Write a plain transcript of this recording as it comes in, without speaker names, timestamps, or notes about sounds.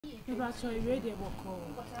Eba so iwe de boko.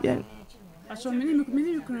 Yeah. Aso mini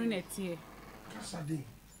mikunu netie.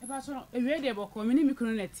 Eba so iwe de boko mini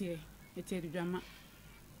mikunu netie. Etie dwama.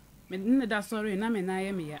 Me nne da sorry na me na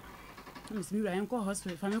ye me ya. Na me ra enko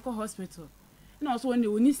hospital, family hospital. Na so woni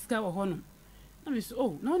oni sika wo ho no. Na me so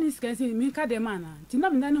oh, na oni sika say me ka de man na. Ti na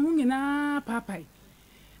me na ho nyina papai.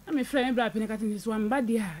 Na me frɛ me bra pene ka tin so amba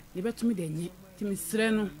de ha, de betumi de nye. Ti me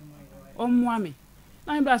srɛ no. Omwa me.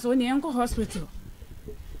 Na me bra so oni enko hospital.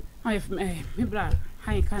 Me bra,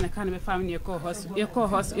 I can't be found your hospital. Your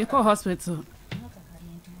hospital.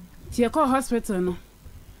 Your hospital, no.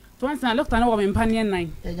 Once I looked at a woman, Panian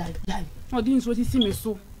 9. Oh, didn't what you see me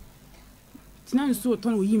so. Tinan so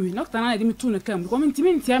ton with you, knocked an idea to come. Woman,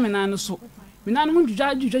 Timin, Tiaman, and so. We now want to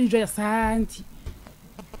judge you, Auntie.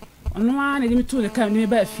 On one, I didn't to the come near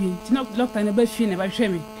by feet. Tinok locked on a bed feet about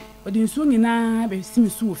Shemmy. But in swing in a see me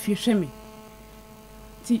so fear Shemmy.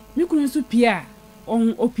 See, you couldn't so Pierre.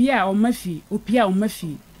 On opia or mafi,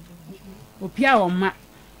 opia or ma.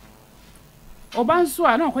 Obanso,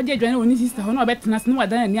 I don't quite get any sister, no better than no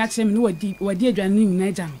than any action, no deep or dear Janine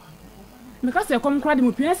Najam. Because I come crowding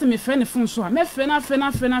with penis and me friend from so, me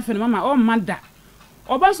fena, mamma, or mother.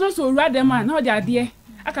 Obanso so rather man, no idea.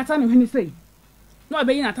 I can't tell him when he say. No,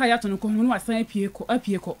 being a tired to no come no say a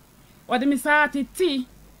pieko. Or the missati tea.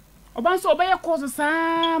 Obanso obey a cause of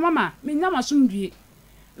mamma, me nama soon be.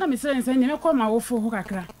 Na me say nse me call my Ofour ho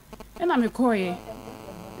kakra e na me call ye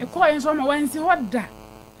so ma wansi hoda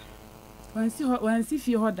wansi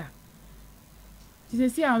fi hoda ti se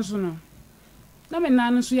si anso no na me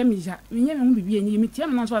nan so ya me ja me nya me hu bibi enyi me tia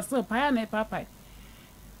me nan so ase pa ya na papai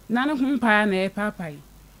na ne hu pa ya na papai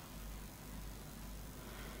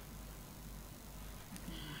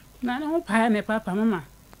na ne hu pa ya na papa mama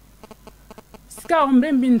Ska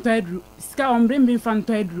ombrembi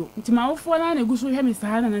fanto edru nti ma Ofour na na guso hwe me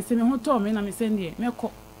saa na se me ho to me na me sendie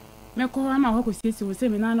meko ha ma ho ko siesie wo se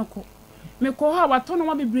me na no ko meko ha wato no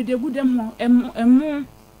ma bebrede gudem ho emu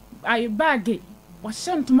ai bag wa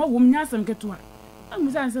shanto ma wom nyasam keto a mu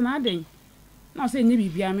san se na aden na se nye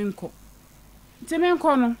bibia me nko nti me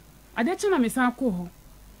nko no ade chi na me san ko ho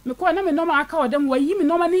meko na me no ma aka odem wa yi me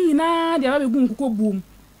no ma ni nyina de ba be gu nkuko buum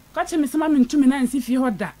ka che me se ma me ntumi na nsi fi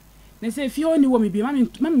hoda na se fi oni wo me bi ma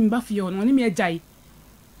me ba fi no ni me agai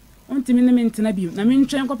ontimi ne me ntena bi na me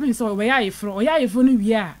ntwen kopin so we ya yefro no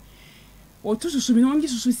wi a o tususu bi no ngi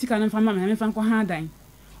susu sika na mfa ma me mfa nko ha dan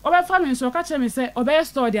obe fa me so ka che me se obe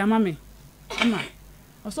store dia ma me ama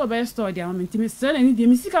o so obe store dia ma me ntimi se na ni dia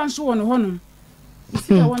me sika nso wo no ho no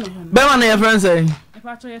sika wo no ho be ma na your friend say e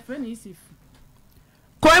pa to your friend isif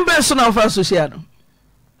coin be so na of associate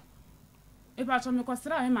e pa to me ko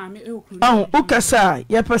sra e ma me e okuru o kasa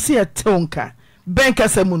ye pese ye tonka ben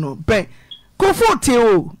kasa mu no ben Kofi te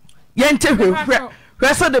o ye nte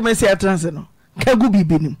hwe so de me se atranse no ka gu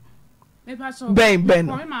bibinim ben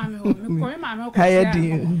ko ma me ko kaya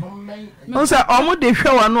di o sa omo de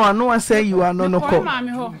hwe wa no anu say you are no no ko ma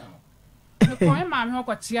me ho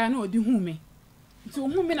ko tia na odi hu me nti o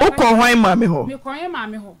hu me na o ko hwan ma me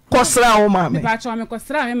ho ko sra wo ma me pa cho me ko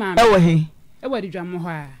sra me ma me e wo he e wo di dwam ho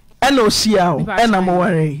a e na o sia o e na mo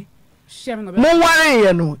ware ye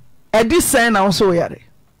no e di sen na wo so yare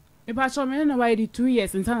e pa cho me na why di 2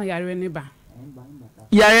 years nta na yare ne ba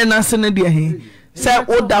yare na se ne de he se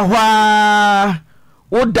o da hwa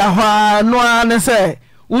no an se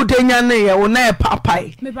wo denya ne ye wo na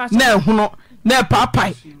papai na huno na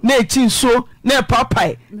papai na chinso na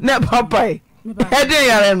papai e de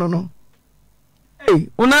yare no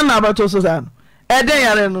una na abato so sa no e de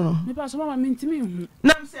yare no me pa so mama mentimi hu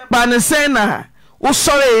na se ba ne se na wo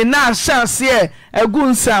sore na chance e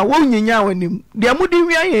agunsa wo nyinya wanim de mudi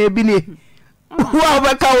hwia ye bi ne wo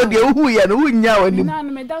beka wo de hu ye no wo nya wanim na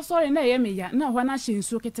no me da sore na ye me ya na ho na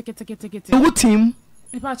hyenso kete wo team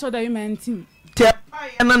me pa so da you man team te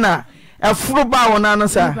pa na afuro ba wona no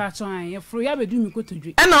sa me pa so an afuro ya bedu mi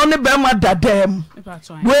kotodwe e na one be ma dadam me pa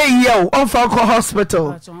so an we ye o on fa ko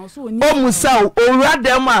hospital o musa o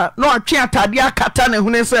radam a na otwe atade akata ne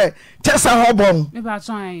hune se tesa hobon me pa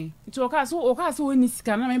so an ti o ka so woni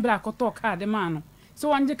sika na me bra koto ka de ma no so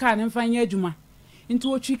wanje ka ne mfa nya adwuma nti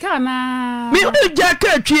o twi ka na me ja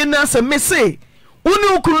ka twi na se me se uni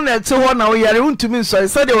ukuru na te ho na o yare untumi nso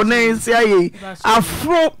se de o na nsi aye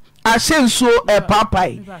afro ashenso e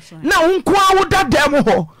papai na unko awo dadam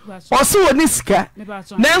ho o se woni sika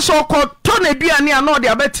na nso ko to na duane a na o de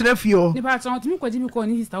abetena fio ne ba so timi kwaji bi ko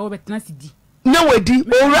ni sister wo betena sidi na wadi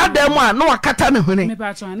o radam a na wakata ne hune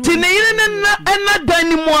ti ne yire na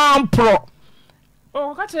dani mu ampro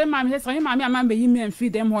o ka tere ma me se ma me be yimi en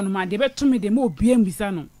feed dem ho no ma de betumi de ma obi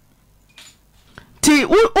ambisa no ti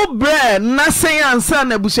u bre na sen ansa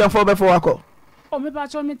na busuafo befo wako Oh, me ba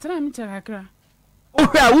cho me try me akra.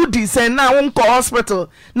 Ohwa wudi say na won ko hospital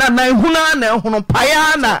na huna na ehunu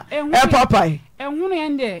paya na e papai. Ehunu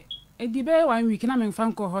yen de e di be 1 week na me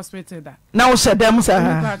fan ko hospital da. Na wo shedem sa.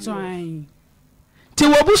 Me ba cho an. Ti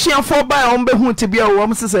wo busuafo ba on be hu ti bia wo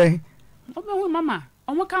mse say. Obehu mama,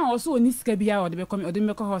 omo kan oso oni sika bia o de be come o de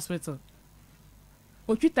me ko hospital.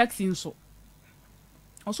 O twi taxi nso.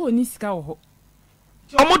 Oso oni sika wo ho.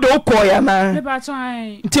 Omo de ukọ ya na. Me ba cho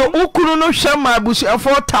an. Ti ukunu no hwe ma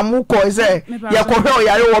busuafo tam ukọ say ya ko hwe o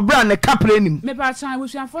yare wo bra ne kapre nim. Me ba cho an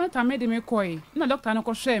busuafo no tam me de me koi. Na doctor no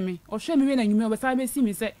ko hwe me. O hwe me we na nyume o be sa be si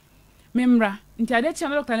me say me mra. Nti ade chi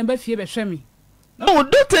na doctor no ba fie be hwe me. No,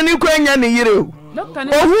 doctor ni kwa nya ne yire o.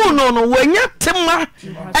 Ohu no wanya tema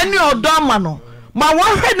ene odo ama no. Ma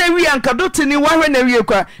wahwe na wi anka doctor ni wahwe na wi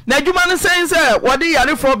kwa. Na adwuma no sense wode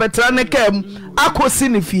yare for betra ne kam akosi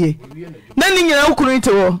ne fie. Na ni nyina ukuru nti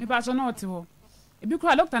wo. Me ba so na oti wo. Ebi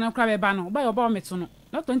kura doctor na kura be ba no. Ba yo ba o meto no.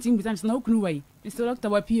 Doctor nti ngbi na ukuru wai. Mr. Doctor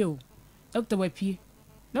wa pie o. Doctor wa pie.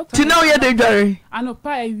 Doctor ti na o ye de dware. Ano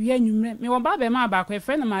pa ewie anwumre. Me wo ba be ma ba kwa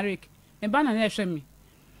friend Marek. Me ba na ehwe me.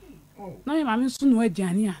 Na me ma me so no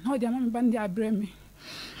aduane a. Na o dia ma me ba ndi abre me.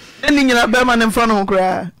 Eni nyina be ma ne mfa no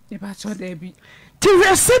kura. Me ba cho da bi. Ti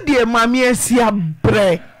hwese de ma me asi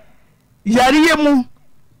abre. Yare mu.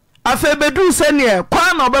 Afa bedu se ne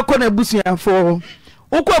kwa na obekọ na busuafo.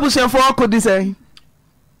 Ukọ busuafo akodi se.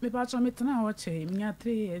 Me ba cho me tena ho che. Me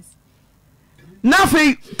 3 years. Na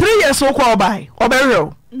fe 3 years ukọ obai.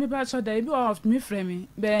 Obereo. Me ba cho da bi of me frame me.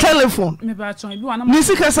 Be telephone. Me ba cho bi wa na. Ni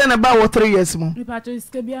sika se na ba wo 3 years mu. Me ba cho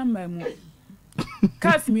sika bi amba mu.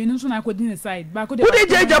 Kasi me nso na akodi ne side. Ba akodi. Wo de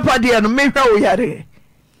Agyapade no me hwa wo yare.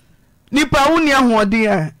 Nipa woni ahoɔden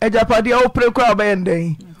a Agyapade wo prekwa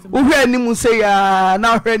obayenden. Wo hwa animu se ya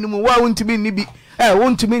na hwa animu wa wontimi ni bi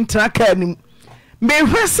wontimi ntra ka anim. Me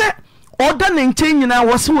hwa se oda ne nchen nyina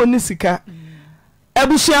wo se woni sika.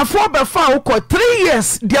 Abusuafo be fa wo kɔ 3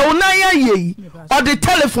 years de wo na ya yi. O de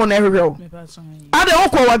telephone ehwew. Ade wo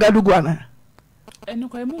kɔ Wagadugu ana. Eno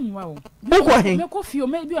kwa mu nwa wo. Bukɔ he. Me Kofi o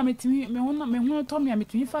me bi o metimi me ho to me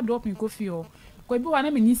metimi fa drop in Kofi o. Kwa bi wa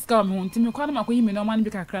na me ni sika o me ho ntimi kwa na makoyi me no ma no bi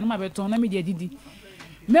kakra na ma beton na me de adidi.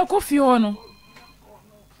 Me Kofi o no.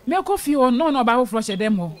 Me Kofi o no ba ho flush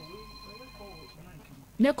dem ho.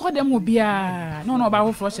 Me ko dem ho bia no ba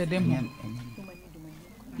ho flush dem ho.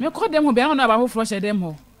 Me ko dem ho bia no ba ho flush dem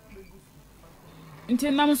ho.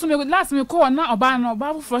 Nti na so me last me ko na oba no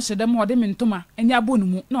ba ho flush dem ho de me ntoma eni abonu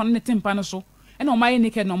mu na ne tempa no so. E na o maye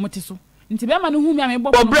naked no moti so. Nti be ma no hu mi am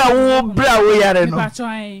ebo. Bra wo yare no.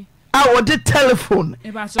 A wo de telephone. E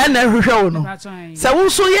na hwehwe wo no. Sa wo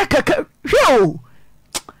so ye kaka hwe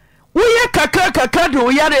wo ye kaka de wo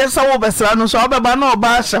yare sa wo besra no so obeba na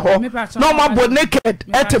oba hye ho. Na ma bo naked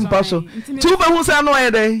etempa so. Ti wo be hu sa no ye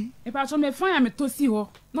dey. E pa so me fan am to si ho.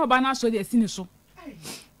 Na oba na so de asi ni so.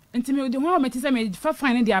 Nti me de ho me ti se me fa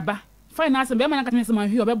fan de aba. Fine na se be ma na kateme se ma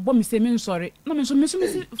hwi obebo me se me nsore na me so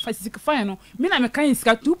fasik fine no me na me kan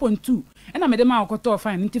sika 2.2 e na me de ma akoto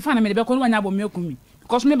fine nti fine na me de be ko no anya bo me akumi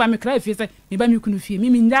because me ba me cry fie se me ba me kunu fie me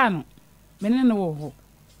nda no me ne no wo ho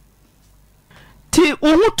ti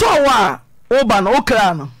uhu to wa wo ba no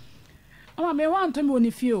okra no ama me wan to me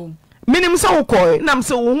woni fie o minim se wo koy na me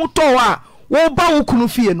se uhu to wa wo ba wo kunu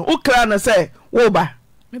fie no okra na se wo ba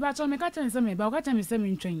me ba to me ka chen se me ba ka chen me se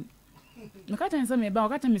me ntwen Makata nsa me ba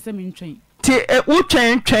okata me se me ntwen. Ti wo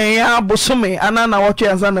twen ya bosome ana na wo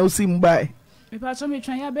twen ansa na osi mbae. Me pa so me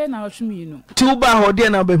twen ya be na otwemi no. Ti wo ba ho de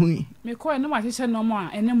na ba hui. Me ko no ma hye no mo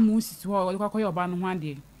a ene mu sisi ho kwakoye oba no ho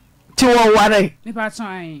ade. Ti wo ware. Me pa so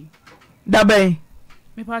an. Da ben.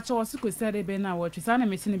 Me pa so so ko sare be na wo twi sa na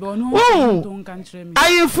me sini be ono ho to nka nkyere me.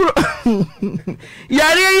 Ayi furu.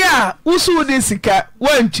 Yare ya usu de sika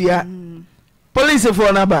wantua. Police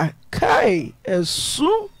for na ba. Kai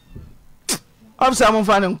esu. Officer mo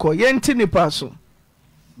fa ne nko ye nti ni paso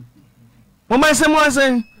mo ma se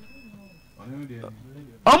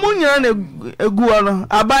omo nyina na egu no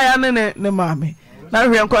abaya ne maame na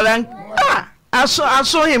hwe nkola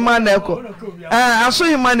aso hima na eko aso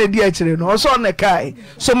hima na di akire no so ne kai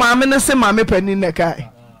so maame ne se maame pani ne kai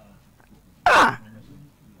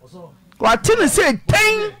what tin say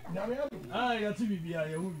ten ya ti bibia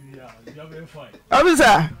ya hu bibia you are very fine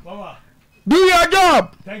officer mama do your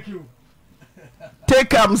job. Thank you.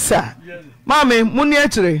 Take am sir. Mami, muni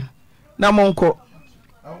etire na monko.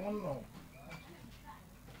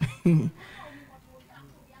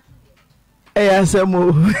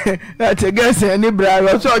 Asemo. That guess any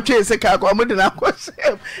bra so twe se ka kwa mudi na kwose.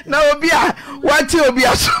 Na obi a wati obi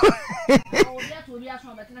aso.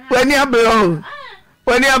 Wani abro.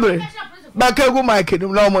 Wani abro. Bakagu mic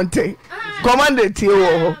dum na omonte. Commander tie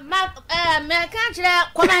wo. Me kan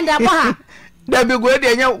kire commander bo ha. There be go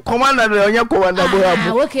dey commander onye commander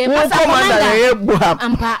Boham. Okay, Masa Commander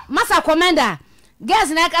Ampa, Masa Commander. Guess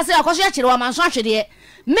na ka say akoso akire wa manso ahwede.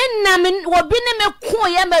 Men na men obi ne me ko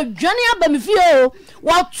ye ma dwane aba me fie o.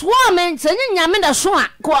 Wo to me senye nyame da so a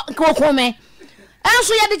ko me.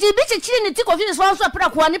 Enso ye de bi chichiri ne ti Kofi so so pra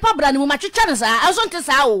ko nipa bra ne mu ma twetwa ne sa. Enso nte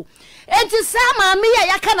sa o. Enti sa ma me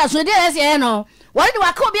ya ka na so de ese no. Wo de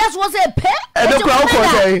wa ka obi aso say pe. E de kwa ko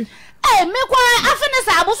say. Eh me kwa afene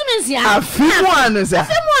sa aboso me nsia. Afimu anu sa.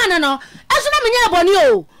 Afimu anu no. Enso na me nya boni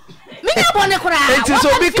o. Minya bone kura. Enti so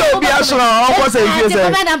bi ka obi aso o say fie say.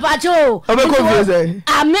 Commander Pacho. Obe ko fie say.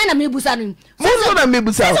 Amen na me busa no. Mo na me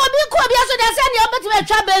busa. So bi ko obi aso de say ne obeti we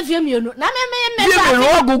twa ba fie mienu. Na me fie me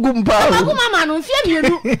ro gugu mpa. Gugu mama no fie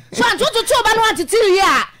mienu. So antutu tu ba no atitiri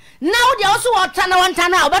ya. Na wo de also wota na wanta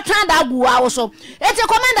na obetran da agu a wo so. Eti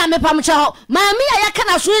Commander me pam cha. Ma me ya ka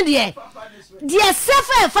na so de. Die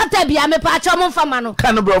sefe fata bia me pa cha mo mfa ma no.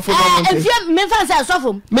 Kan brofo no monte. Enfie me fa say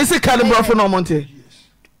sofom. Me se kan brofo no monte.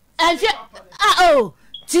 Enfie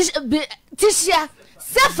Tisha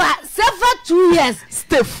Sefa 2 years.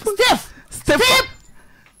 Stiff.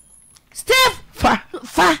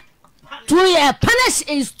 Fa 2 years. Punish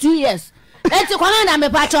is 2 years. Eti Commander me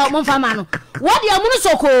pa cha mo mfa ma no. Wo de amunu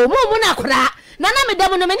soko mu na akra. Na me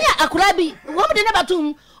demo no me ni akra bi. Wo me de na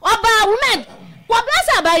batum. Oba woman. Wo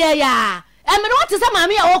blessa ba ya. Emere what is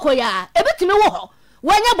mama ya woko ya. Ebetimi wo ho.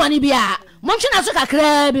 Wanya boni bia. Mo ntwe na so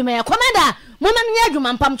kakra bi me. Commander mo na nya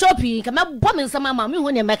adwuma mpam chopi. Ka me bo me nsama ma me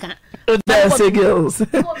hu ne meka. That's the girls.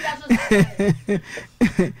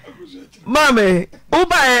 Mame,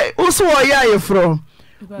 uba uso ya yefro.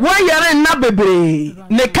 Wa yare na bebre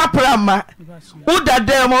ne kaprama. Uda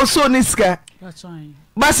dem so niska.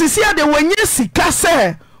 Basisi ade wonye sika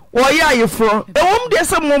se wo ya yefro. E wom de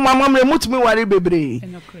se mo mama me mutumi ware bebre.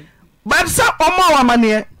 But sa omo wa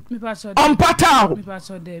mane ompatao.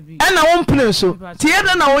 Ena won pene so. Tie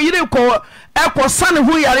de na wo yire ko ekosane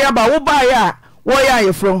hu yare aba wo ba ya wo ya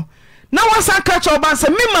yefro. Na wasa ka cho ba se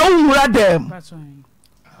mema unwura dem.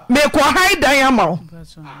 Me ko haidan ama.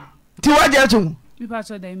 Ti waje tum. Mi pa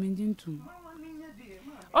so dai minjintum.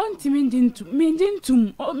 Onti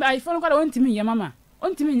minjintum. O ai fo no kwa onti min ya mama.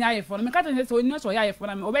 Onti min ya ye fo no me ka tan se oni so ya ye fo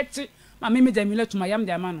na me obechi ma me jamila tuma yam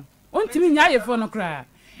de ama no. Onti min ya ye fo no kra.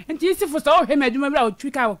 Enti isi fo so he meduma bra o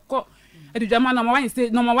twika ko edujama no mo wan say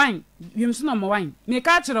no mo wan. Wiem so no mo wan. Me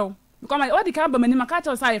ka kire because my odi ka ba mani ma ka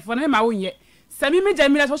kire sa ye fo no me ma wonye. Sami me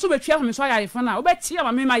jamila so betwa me so ya ye fo na obechi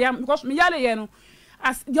ma me ma yam because me yale ye no.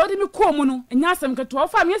 As the other me ko mu no enya asem ke to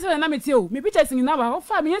ofa me yese na metie o me picture sing na ba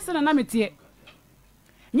ofa me yese na metie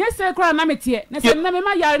nyese kra na metie na se na me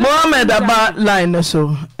ma yare Mohammed aba line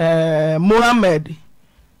so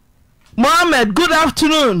Mohammed, good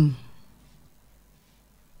afternoon.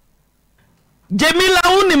 Jamila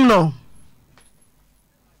unim no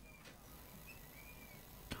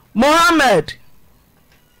Mohammed,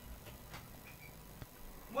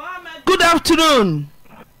 good afternoon.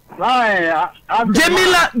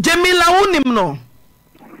 Jamila unim no.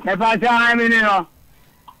 E pa cha mi ni no.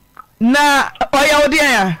 Na oya odi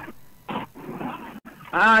ya.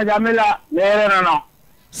 Jamila lere no.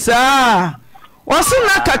 Sa. Wasi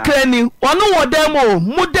na kakra ni, wonu wodam o,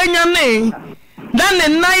 mudanya ne. Na ne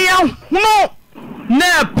naya hu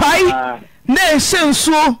na pai na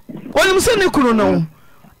ehyensuo. Wonim se ne kunu no.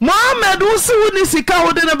 Mohammed usi woni sika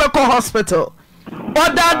wode ne beko hospital.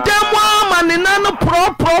 Oda demo manina no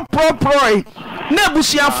pro na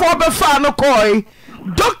busiafo be fa no koi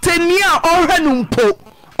doctor ni a ohwanu mpo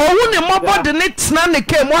owu ne mobo de ne tena ne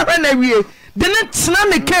kem ohwe na wie de ne tena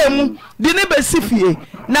ne kem de ne besifie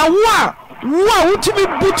na wo utimi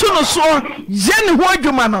butu no so je ne ho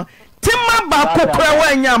adwuma no timma ba kokora wa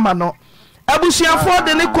anya ma no abusiafo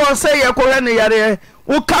de ne ko say ye ko ne yare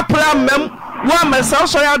wo kapra mem wo amesa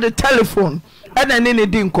so ya the telephone ena ne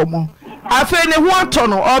di nkomo afi ne ho ato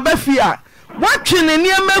no obafia watwe ne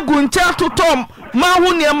niam gu ntia totom ma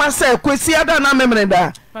ho niam se kwesi ada na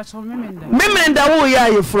memrenda wo ya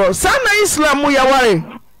yefro sana islam ya ware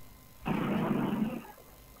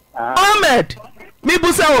Ahmed mi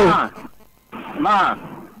busa o ma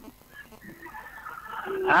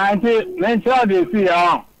Auntie men try dey see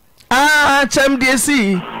ya chem dey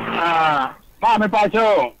see ma me pa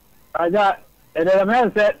cho aja ede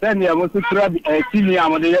me se ne mo sutra tini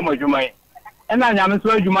amode ye mo dwuma e na nya me so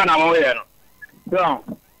adwuma na mo ye no so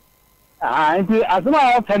Auntie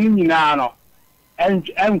asuma o kan nyina no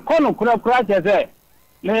en kono kura che se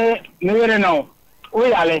me were no o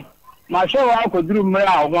yale ma show wa ko duru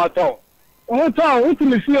mra o to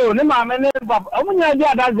utimi fio ne ma me ne baba omunya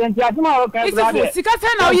dia da zenti asuma o kan brother sika se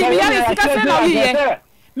na oyi yare sika se na oyi ye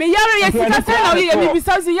me yare yesika se na oye me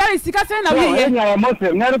bisa se yare sika se na oye enya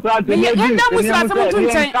muslim na replant me yenda muslim se mo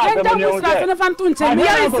tunchen yenda muslim se na fan tunchen me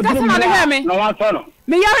yare sika se na de hwe me no wa so no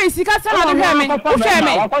me yare sika se na de hwe me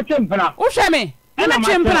wo hwe me na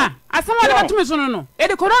chempna asama de batumi so no e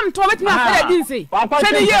de koran to betumi afere din se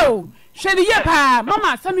hwede ye pa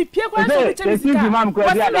mama sami pie kwa so me chemisika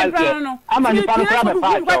no ama ni pa no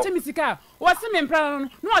kwa chemisika wasi me mpra no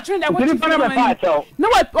wa twende da kwa no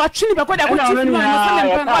wa twende ba kwa da kwa chief no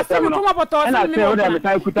wasi me kuma poto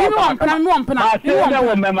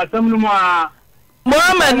so me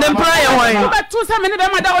Mohammed nempra ye wan betu se me ne be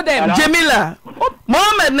ma da odem Jamila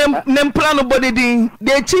Mohammed nempra no bodidin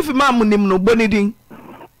the chief imam nim no bonidin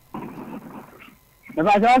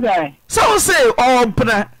so say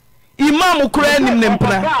opra imam kura nim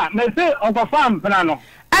nempra me say okofa mpra no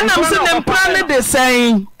anam se nempra ne de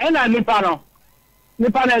sen ena nipa na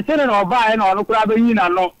chene no ba e no no kura be yin na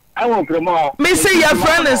no I won't cremo. Me say your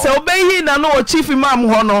friend and say obey na no chief imam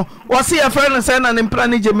ho no wo say your friend and say na nempra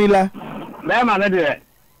ne Jamila be ma na de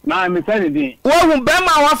na me say ni wo hu be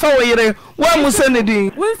ma wa fa wo yire wo mu se ne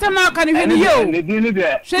din wo nsem na ka ne hwe ni yo ni din ni de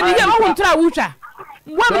hwe ni yo wo ntra wutwa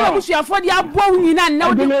wo ma bu sia fo de abo wo nyina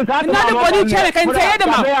na de body chere kan say de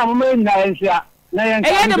ma na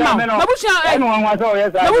yen de ma bu sia no wan wa so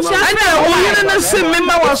yes na bu sia wo yire na se me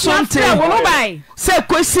ma wa so nte wo bai se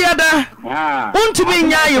kwesiada untumi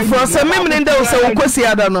nya yefro se memne nda wo se wo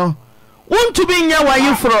kwesiada no untumi nya wa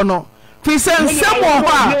yefro no fi se nsem wo ho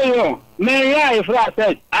a me ya yefro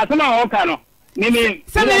asset asema wo ka no me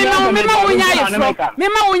se me ma wo nya yefro me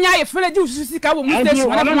ma wo nya yefro ji ususi ka wo mu station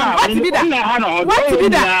na what bi da me ha me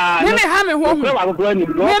ho me ha me ho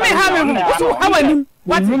so hawani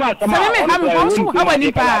what me ha me ho so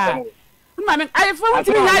hawani pa mama I phone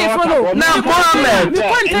to me I follow na Mohammed me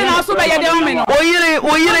contain also be yede o me no oyire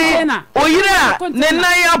ne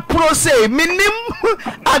na ya pro say minim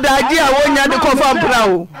adaji a wonya de kofa mpra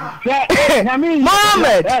o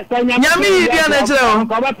Mohammed nyame yidi na kire o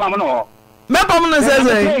me pam no say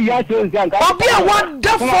obi a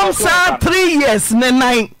wonder from sa 3 years ne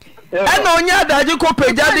 9 and onya adaji ko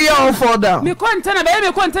pejade ya o for down me contain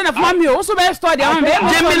be for me o so be store there am be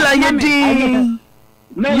Jamila yedi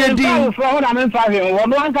yedi for na me fa he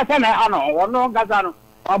wono ankasa na ha no wono ankasa no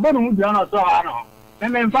abonu mu bia no so ha no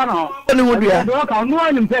me mfa no oni mu bia do ka no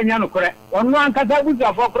anim pe nya no kore wono ankasa busu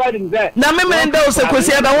afọ kore dim ze na me nda o se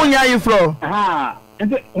kwesi ada wonya yefro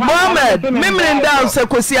Mohammed me nda o se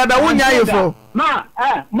kwesi ada wonya yefro ma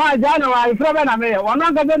jana wa yefro be na me wono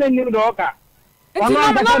ankasa na nim do ka wono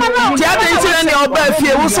ankasa ti ada ntire ne oba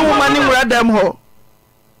fie wo so ma ni wura dem ho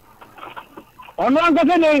wono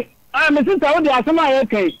ankasa ne me sister wo de asema ye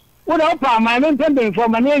kai wo da pa ma me mpembe for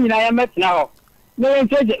ma ne nyina ye metina ho ne yen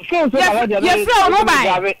cheje so na wa de ye fro no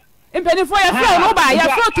bai impeni for ye fro no bai ye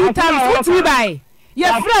fro 2 times what we buy ye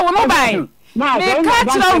fro no bai me ka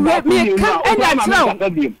tro me ka enya tro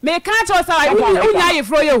me ka tro sa unya ye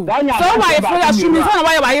fro ye so wa ye fro ya sumi sa na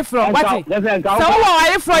wa ye fro what so wa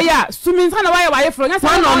ye fro ya sumi sa na wa ye fro nya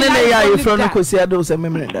sa no ne ya ye fro no kosi ado se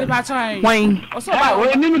memre da wan o so ba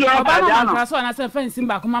we ni mi do ba ja no so na se fancy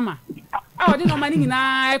ba ko mama a odi no mani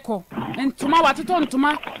nyina eko ntuma watoto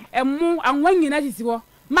ntuma emu anwan nyina sisi ho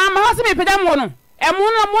mama ho se me peda mo no emu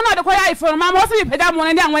no mo no de ko ya ifo mama ho se me peda mo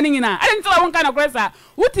no ndi anwan nyina ade ntwa won kana kresa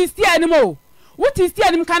wuti stia ni mo wuti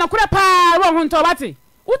stia ni kana kura pa ro ho nto bate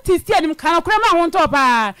wuti stia ni kana kura ma ho nto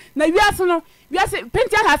pa na wiase no wiase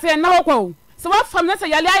penti aka se na ho kwa so wa fam na se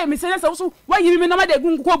yale aye me se na se so wa yimi me no ma de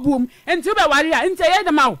gun ko buom enti be ware a enti ye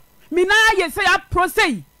de ma mi na ye se ya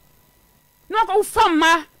prosei no ko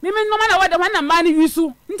famma me no ma na wada wana ma ni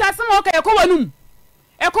yusu nta se mo ka e ko wanum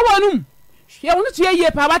ye wonu tu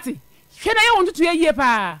ye pa bate hwe na ye wonu tu ye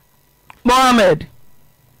pa Mohammed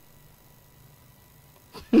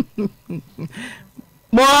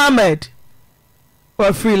Mohammed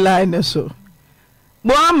wa free line so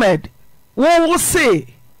Mohammed wo say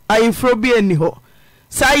ayifro bi ani ho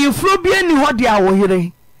sa ayifro bi ani ho de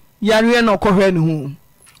awohire yare na okohwe ni hu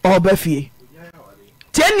oba fie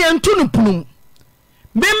tiania ntunu punum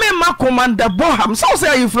meme ma commander boham so say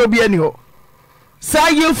ayifro bi ani ho sa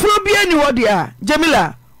ayifro bi ani ho de a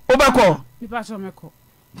Jamila obeko mi pa so meko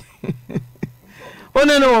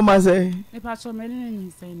onene wo ma say mi pa so me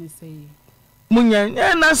ni say munya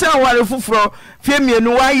na say aware fufuro fie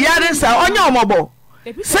mienu wa yare sa onya omobo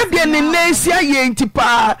se bia ni nesi aye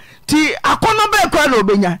ntipa ti akono be kwa na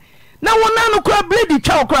obenya na wona no kwa blade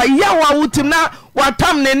twa kwa ya wa wutim na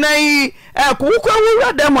watam ne nan kokwa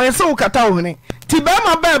wura dem o se ukata wo ne ti be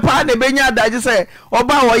ma be pa na benya adaje se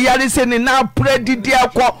oba wo yare se ni na predidi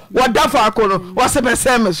akọ wodafa akono wo se be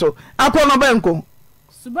se me so akono be nko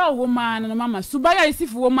suba wo ma no mama suba ya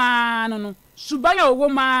isifu wo ma no subanya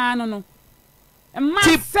ogoma no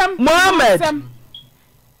Mohammed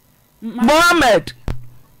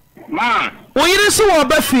Ma oyiri so wo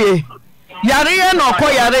ba fie yare ye na okọ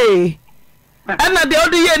yare ana de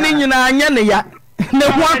odi ye ni nyina anya ne ya ne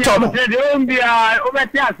ho ato no de ombia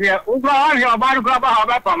obeti ase ugba ahia oba no ba ha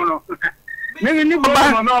ba pam no ni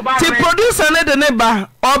bo no oba ti producer ne de ne ba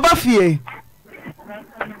oba fie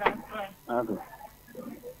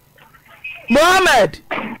Mohammed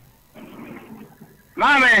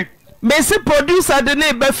Mame Messi producer de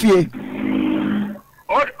ne ba fie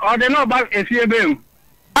o de no ba efie bem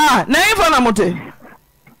na ifo na mote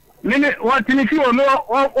Mimi what ni fi o no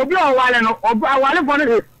obi o wale no wale fo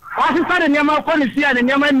no wasi sare nyama ko ni fie ne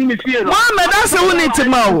nyama ni fie no Mohammed ase woni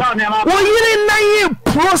tima wo yiri na yi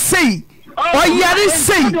pro sei o yare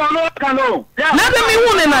sei na de mi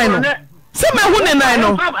hu ne nan no se me hu ne nan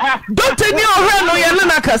no doctor ni ohre no ye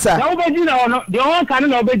na kasa na obeji na no de won kan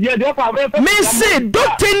na obeji de ko abre me say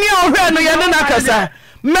doctor ni ohre no ye na kasa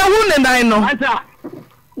me hu ne nan no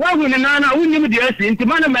wahu ne nana unyim de asi nti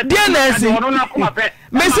mana me de na asi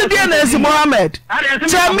me say de na asi Mohammed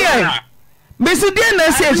chamia me say de na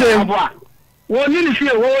asi eje woni ni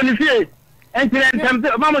fie entire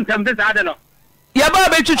ntamte mama ntamte sa de no ya ba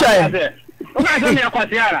be twitwa ye o ka so ne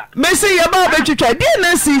akwatiara me say ya ba be twitwa de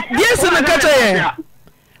na asi na kacha ye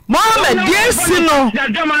Mohammed de si no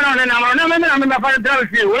jama na na me fa de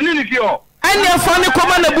fie woni ni fie o ani afa ne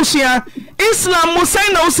koma na busia Islam musai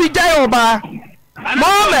na usi jai oba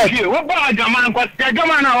Mohammed wo ba jama nko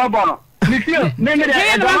jama na wo bono ni fie ne ne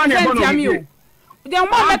de jama na bono de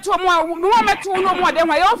mo meto no mo de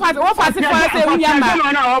ho ye wo fa se fa unya ma o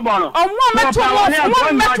mo meto mo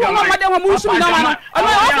de ho mu su na wa no o wo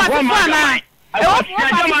fa se fa na e wo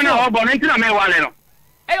jama na wo bono ntina me wale no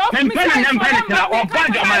me mpene tira o ba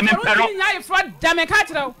jama me pero nya ifro jame ka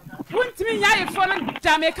tira wontimi nya ifro no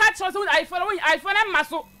jame ka tira so ifro na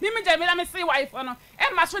maso mi jame na me se wa ifro no e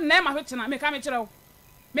maso na e maso tira me ka me tira o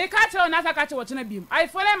me ka tira na sa ka tira wo tira biem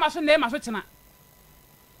ifro na maso na e maso tira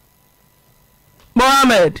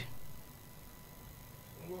Mohammed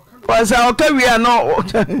was okay we are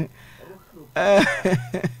not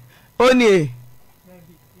Oni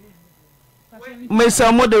me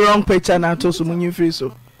some the wrong picture na to so munyi free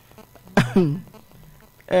so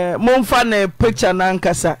momfa na picture na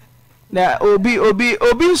nkasa na obi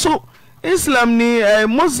so Islam ni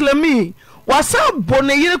Muslimi wasa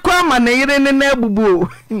bone yire kwa ma na yire ne na abubu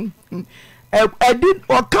edid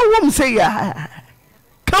o kawom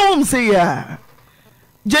say ya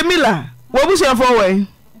Jamila, what was your forward?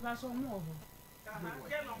 If I saw more.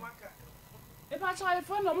 If I saw a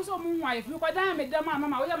friend of my wife, look at them,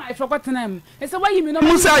 Mamma, I forgotten them. It's a way you know.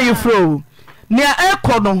 Musa, you fro near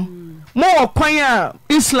Econo, more quire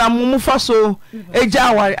Islam Mufaso, a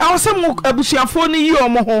Jawari. I was some Abusia phone you or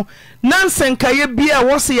Moho, Nansen Kayabia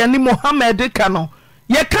was a ni Mohammed Decano.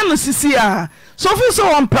 Ye can't see her. So for so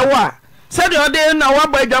on power. Said your day na wa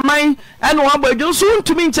ba jamai and wa ba jo so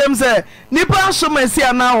ntumi nchem se nipa so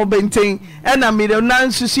masia na obenten na mi de na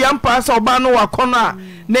nsusuam pass oba no wakono a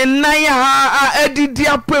ne nan ha adidi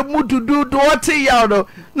apemu dudu what ya do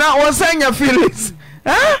na wosanya feelings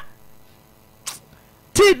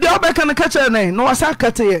ti de oba kan ka chere ne no wasa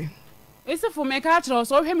kate ye ese for me ka chere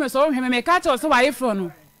so hweme me ka chere so wa ifro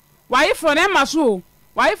no e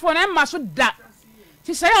maso da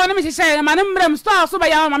she say on me she say manimbrem store so ba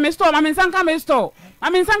ya mama store mama nsanka me store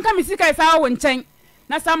mama nsanka me sika isa wo nchen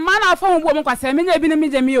na sam man afọ wo mo kwase me nya bi ne me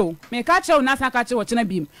jemi o me ka che o na san ka che wo chena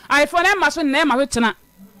bim iphone e ma so na e ma so chena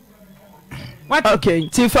what okay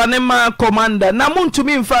tifane ma commander na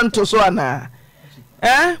muntumi mfanto so ana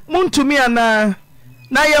muntumi ana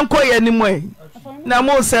na yenko ye ni mo na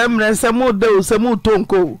mo se mre se mo de o se mo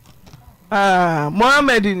tonko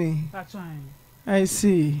Mohammed ni I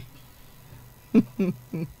see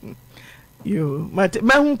yo mate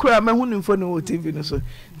mahun kura mahun info no TV no so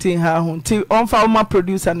tin ha hun ti on fa ma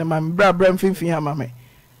producer na ma bra mfimfin ha ma me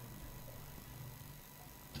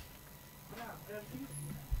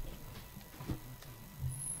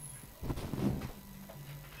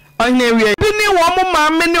onye wie bi ni wo mo ma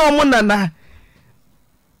me ni o mo nana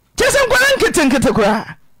chesen kwa nkete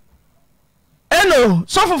kura eno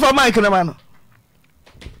so for mic na ma no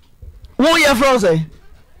wo ye froze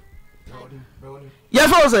ya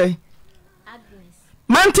froze Agnes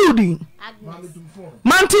Mantudi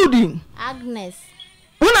Agnes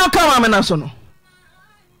una kama amena so no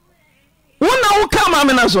una ukama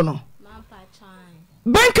amena so no Mampa chan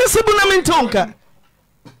benke sibuna mintonka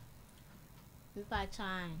Mampa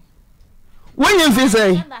chan wenye mfi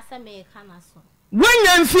say nda se me kana so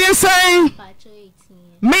wenye mfi say Pacho 18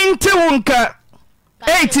 minti wonka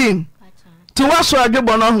 18 ti waso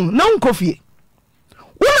adwebo no ho na nkofie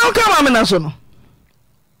Una ka ma me na so no.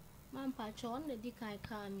 Mampa cho on the kai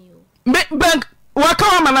ka mi o. Bank wa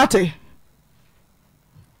ka ma na te.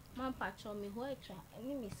 Mampa cho mi ho etra,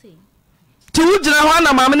 eni mi sei. Ti wo gina ho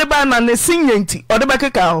na ma me ne ba na ne sinyenti, o de be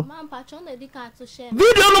keka ho. Mampa cho on the kai to share.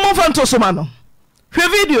 Video no mo fa nto so ma no. Hwe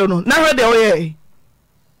video no, na hwe de o ye.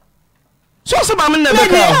 So ma me ne be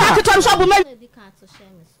ka. Akitom so bu me the kai to share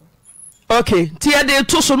me so. Okay, ti e de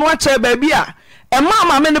to so no a che ba bia. E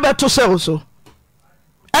ma me ne be to se so.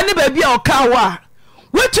 Ani ba bia o ka wa.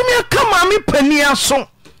 Wetumi aka ma me pani aso.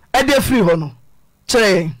 E de free ho no.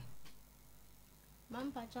 Chere.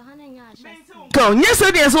 Mampa cho hana nya asha. Ko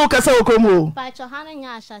nyese de so ka se okomo. Pa cho hana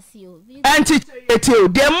nya asha si o. Auntie etio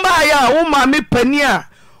de mba ya wo ma me pani a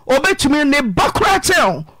obetumi ne bakura che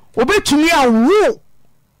o. Obetumi awu.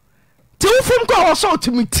 Ti wo fum ko wo so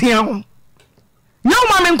tumi tian. Nya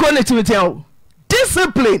ma me nko ne tumi tian.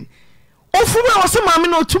 Discipline. Ofum a wo se ma me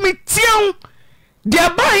no tumi tian. Dia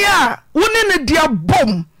ba ya woni ne dia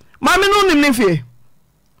bom. Ma me no nim ne fie.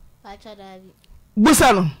 Pa cho David.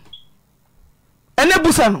 Busa no. Ene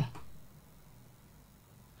busa no.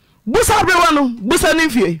 Busa brewa no, busa ne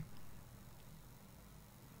fie.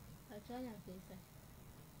 Pa cho nya pesa.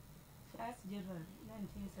 First January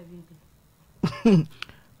 1970.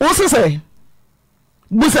 What's say?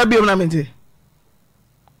 Busa bi na mente.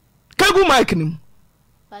 Kagu mic nim.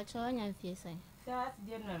 Pa cho nya pesa. First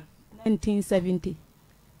January 1970.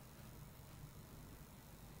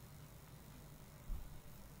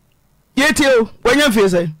 Yetio, wanya fie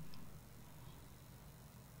say.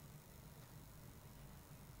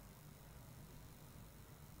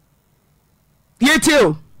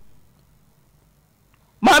 Yetio.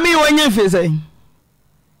 Mami wanya fie say.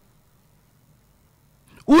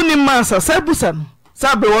 Uni masa sa busa no.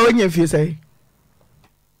 Sa be wanya fie say.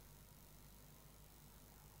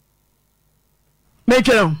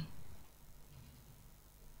 Mechero.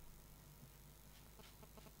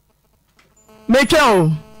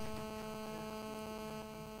 Mechero.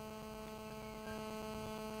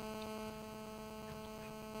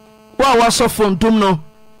 Wa wa so fon dum no.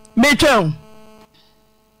 Mechero.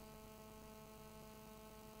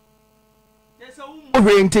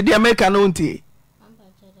 Oriented the American Auntie.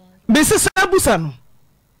 Mrs. Abusano.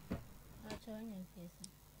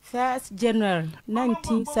 1st January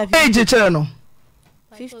 1970. Age channel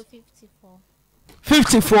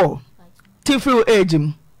 54. Tifru age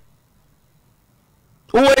him.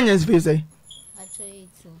 When is busy?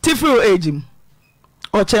 Tifru age him.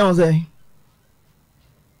 Or channel say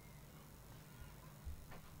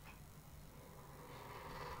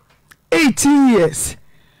 18 years.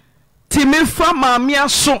 Timi fa mami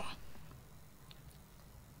aso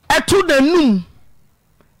etu danum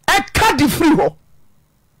e ka di free ho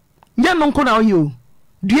nya no nko na yo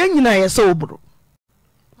dua nyina ye se obro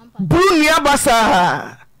buru ya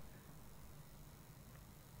basa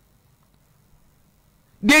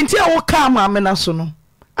denti a wo ka mami na so no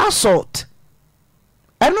assault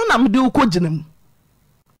eno na mde uko ginam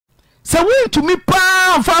se wontumi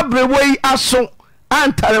pa fa brewoi aso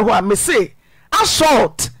antare ho a me se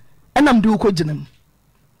assault enam de uko ginam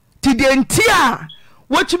ti de ntia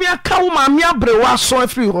watumi aka wo ma me abrewa so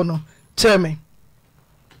afri ho no cheme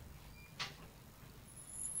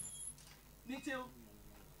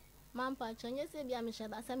Mampa chonye se bia me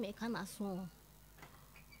sheba se me kana so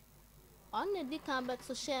on ne di kan bet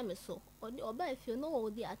so share me so oba afio no wo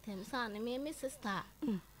di atem sa ne me sister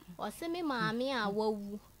o se me maami a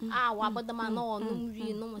wawu a wabodama na onum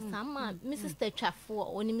wi no sama me sister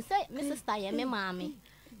twafo oni se me sister ye me maami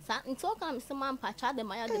sa nto ka me se mampa cha de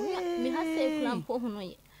maya de me ha se krampo hu no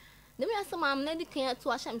ye de me se mam na di kan to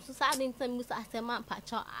ahya me so sa de ntam mu sa se mampa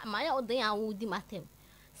cha maya oden a wo di matem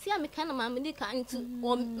si a me kana maami di kan nti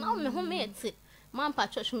na me ho me ete mampa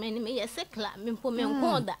church me ni me ye se kla me mpo me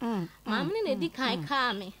nkoda maami ne di kan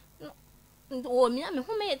ka me o mi a me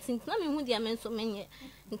ho me ete na me hu dia me so menye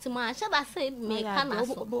nti ma Shatta say me kana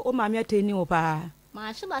so o maami ateni o pa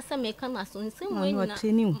ma Shatta say me kana so nsi mo nyina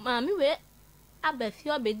maami we abafi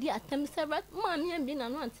obedi atem se maami bi na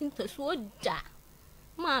no antinto so oja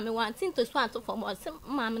maami wa antinto so ato for mo se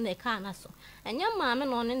maami ne kana so enya maami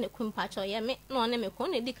no ne kumpa cho ye me no ne me ko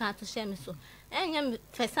ne di ka to she me so enya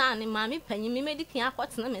fesa ne maami panyi me medikin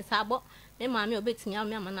akotena me sabo me maami obetinya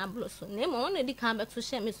me amana blo so ne mo ne di ka be to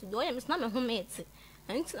she me so do ye me na me ho me eti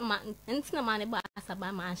entina mane ba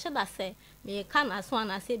asaba ma Shatta say me kana so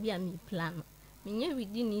ana se bia me plan me nye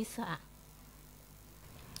widi ni sa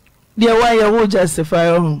de why you justify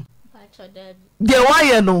home de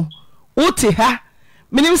why no uti ha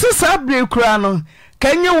minim se sabre kura no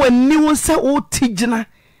kanya wani wo se uti gina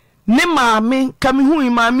ne maame kame hu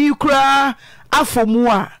maame kura afomu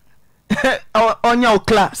a on your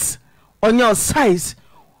class, on your size.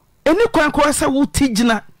 Any kwan sa wo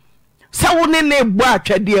tigina. Sa wo ne ne bo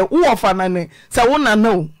atwede wo ofa na ne. Sa wo na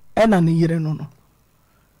no e na ne yire no no.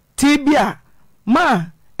 Tibia ma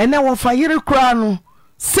ene wo fa yire kura no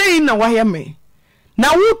sei na wa ye me. Na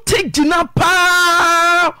wo tigina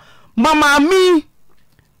pa mama mi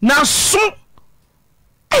na so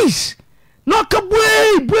eish no ka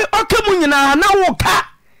bwe okamu nyina na wo ka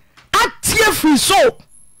atie fi so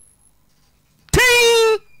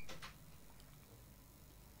tin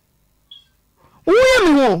uye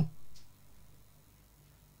mi ho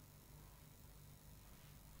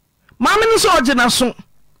mama ni so ogina so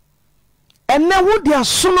enne wo dia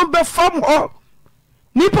so no be fam ho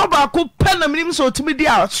nipa ba ko pena minim so timi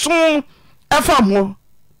dia so e fam ho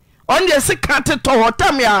on de se kante to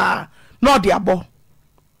hotam ya no de abo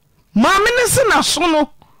mama ni se na so no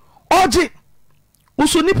oji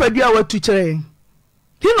uso nipa dia watu kire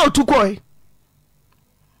hino tukoi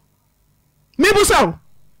mibusaw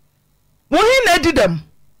wo hi na didam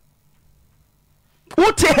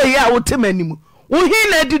wo te ya wo te manimu wo hi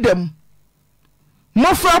na didam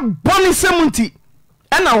mofra boni semunti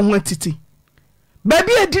ana wo atiti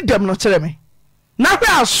baby adidam no kire me na hwe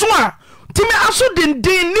aso a timi aso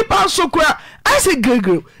din nipa aso kura ase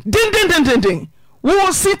gregre din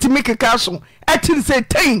wo sit me keka aso atin say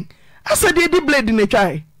ten asa de di blade na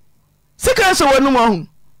twai sika so wanu mo hu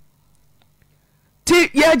ti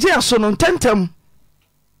ya je aso no tentem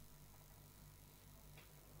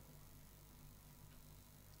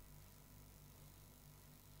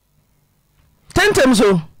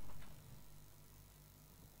so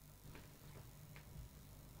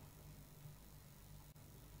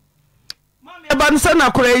mami abansa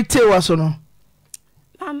na kura ite waso no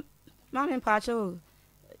mami mpacho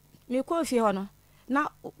me ko fi ho no na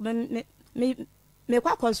me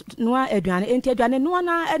kwa noa aduane enti aduane noa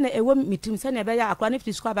na na ewo mitim se na be ya akwa ne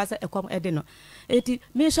fisiko abasa ekom ede no enti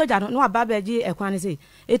me soja no aba ba ji ekwan se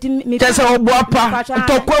enti me tese obo apa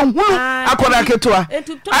tokwa hunu akoda ketua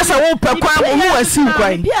asa wo pekwa wo wasi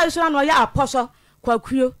kwan bia so na ya aposo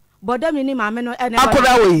kwakuo boda mi ni maame no ene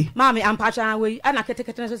akoda we maame ampacha we ana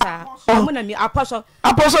ketekete so sa mo na mi aposo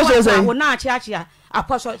so say wo na achiachia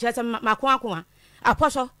aposo chese makwa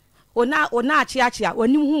aposo ona achiachia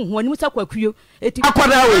onim hu onim sakwakuo eti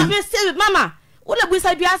akoda we mama wo le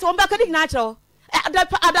busa duase wo mbaka dig na achiro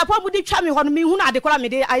adapo mu di twa me ho no me hu na adekora me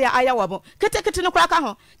de aya wo mo ketekete no kora ka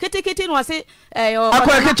ho ketekete no wase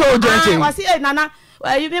akora kete o jenche wase nana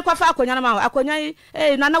me kwafa akonya na ma akonya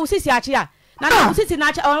nana usisi achia nana usisi na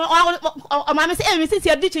achia o ma me se me sisi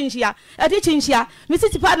adi chinchia me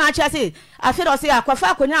sisi pa na achia se afi do se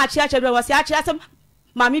akwafa akonya achia achia wase achia se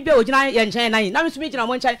mami be ogina ye nchen nan na mesumi gina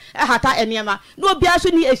mo nchen hata eniema no bia so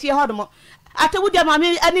ni efie hodomo atewudia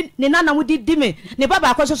mami ani ne nana mu di me ne baba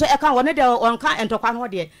akoso so eka wo ne de onka entokwa ho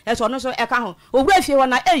de eso no so eka ho owura fie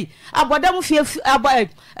wona abodam fie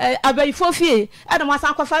abayifo fie ede mo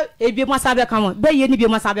asan kofa ebie mo asan be ka ho be ye ni bie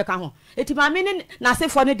mo asan be ka ho eti mami ne na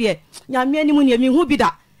sefo ne de nyame ani mu ne mi hu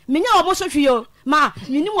bida menya wo mo so hwe yo ma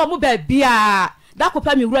mini wo mo ba bia da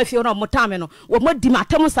kopa mi wura fie no mo tame no wo mo di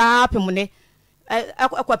matem saa pem ne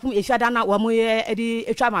akwapum efiada na wo mo edi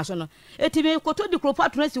etwa ma so no etibi koto di kropa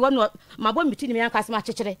tunasi wo no mabo miti ni me ankasema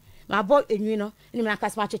chechire mabo enwi no ni me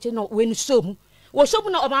ankasema chechire no we ni somu wo somu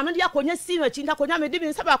no omama ndi akonya si hachi nda konya me di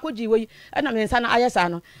me saba akoji we na me nsa na ayesa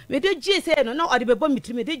no me de gi se no na odi bebo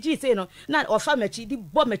miti me de gi se no na ofa machi di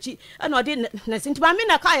bo machi na odi na sinti ma me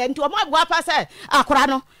na kaya nti o ma bo apa se akora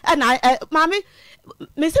no na mami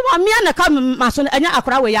me se ma me na ka ma so anya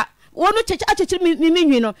akora we ya wonu cheche mi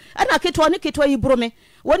nwi no ana keto yi bro me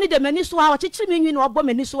woni de mani so a cheche mi nwi no obo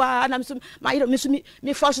mani so a na ma yiro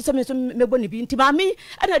mi force se mi so mebo ni bi nti ma mi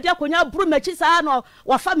ana de akonya bro machi sa no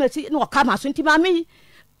wa fa machi no ka ma so nti ma mi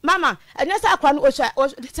mama anya sa akwa no osha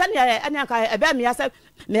tani anya ka ebe mi ya se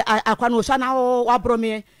me akwa no osha na wa bro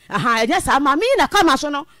me anya sa ma mi na ka ma so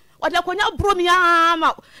no wode akonya bro me ya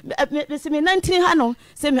ma se mi 19 ha no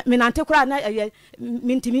se mi nante kura na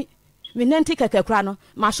mintimi minenti keke kura no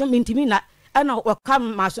maso mintimi na ana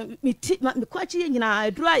wakam maso miti kwachi nyina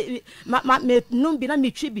adura me numbi na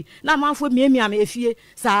mitwibi na manfo miemia me efie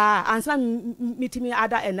sa ansa mitimi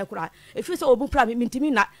ada ene kura efie so obu pra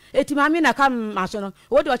mintimi na etima mi na kam maso no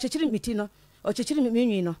wode ochechiri miti no ochechiri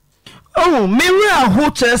menwi no mewi aho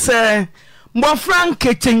chese mbo frank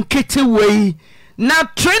ketenkete wei na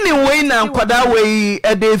training wei na kwada wei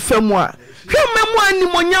ede femu a hwememu ani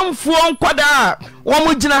monyamfo kwada wo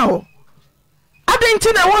mo gina ho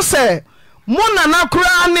adenti na wo se mona na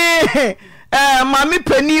kura ne mami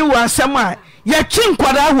pani wa asema ye twi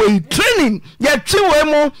nkwada wei training ye twi wei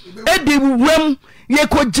mo edi wem ye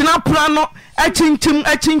ko gina plano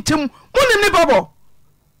achinchim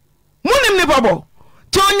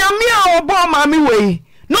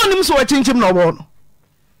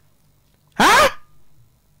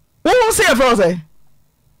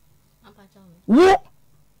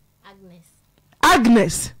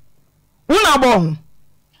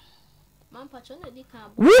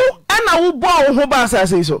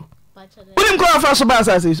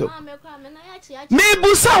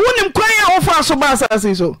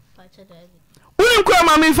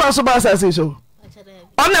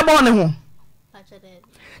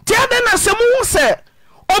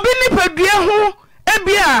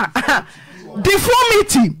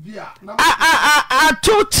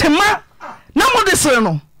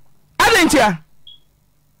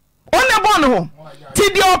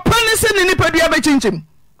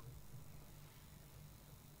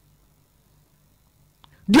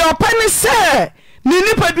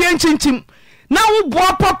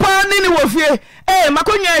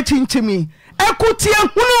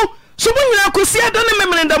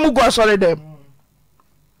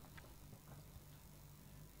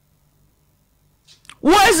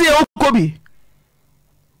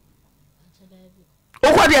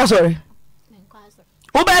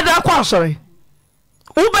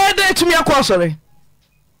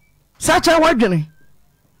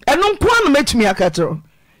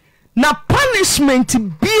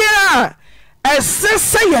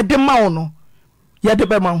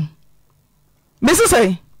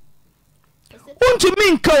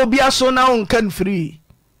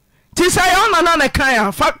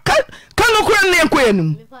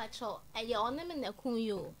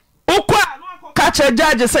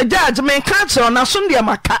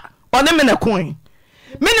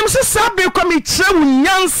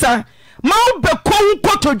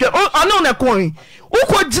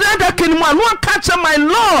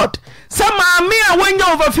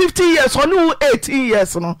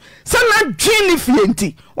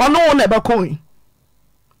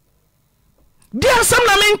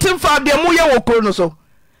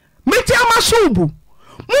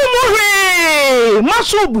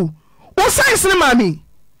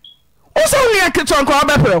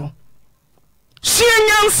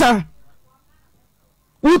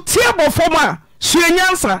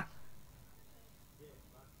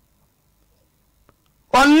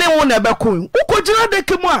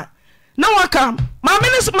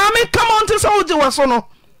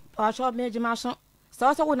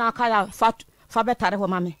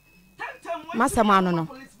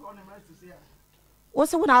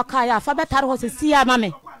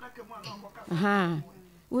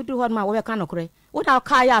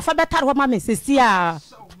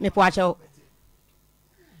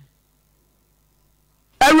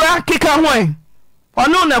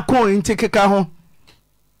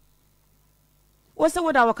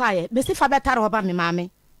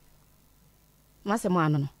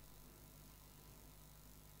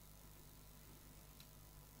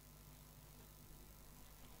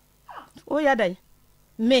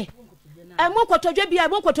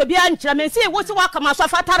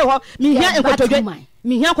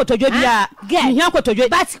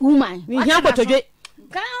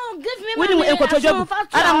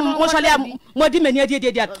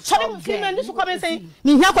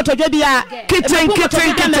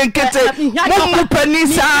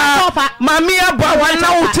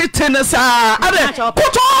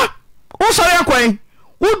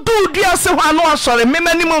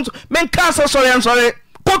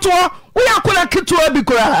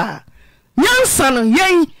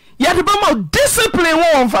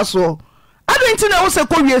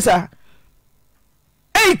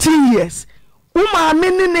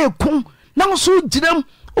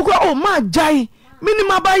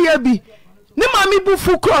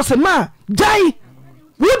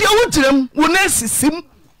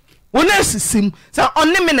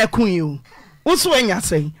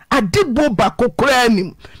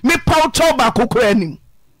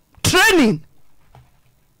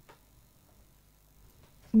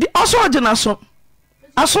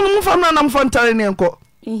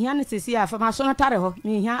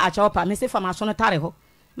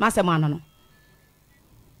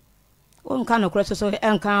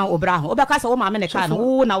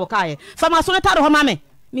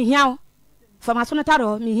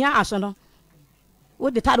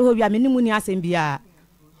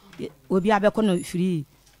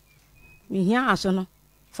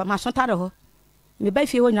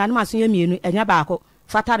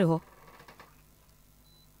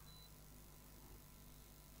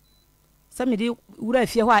sɛ mede wura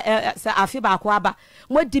fie hɔ a sɛ afe baako aba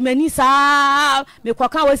modi mani saa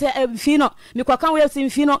mekɔka wɔ sɛ mfi no mekɔka wɔ sɛ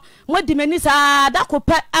mfi no modi mani saa da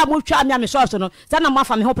kopɛ a motwa me a me sɔɔso no sɛ na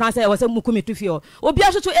moafa me ho pran sɛ ɛwɔ sɛ mukumi to fie hɔ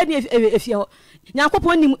obia so so ɛne efie hɔ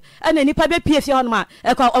nyankopɔn nim ɛna nipa bɛpie fie hɔ no ma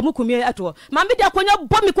ɛkɔ ɔmukumi ato ma me de akɔnya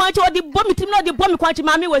bɔ me kwankyɛ ɔde bɔ me tim na ɔde bɔ me kwankyɛ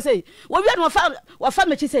ma me wɔ sɛ wɔwia no wɔfa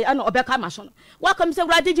me kyi sɛ ɛna ɔbɛka ma so no wakam sɛ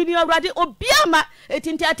wurade gyi ni wurade obia ma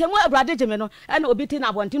etinti atemu wurade gyi me no ɛna obi ti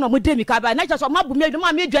na abɔnten no mo de mi ka ba na kyɛ so ma bu me adwuma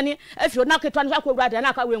ma me adwane afio na ketwa no akɔ wurade na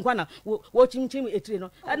aka we nkwa na wo chimchim etire no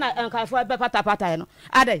ɛna nkafo bɛ pata no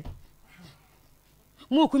adai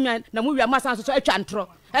mu kumia na mu wia masan so atwa ntro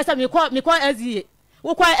ɛsɛ me kɔ azie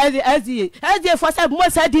wo kɔ azie fo sɛ mo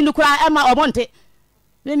sa di no kura ɛma ɔmonte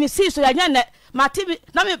me si so ya nya ma tibi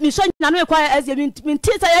na me so nya no kɔ azie me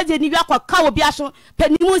ti sɛ azie ni bi akɔka obi aso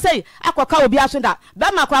panimu sɛ akɔka obi aso da ba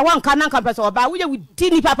ma kura won ka na nka pɛsɛ oba wo ye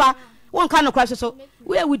wudi ni papa won ka no kura so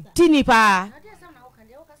wo ye wudi ni pa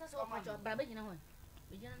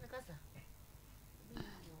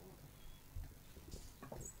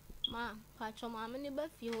ma pacho ma me ne ba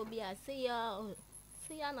fie obi a se ya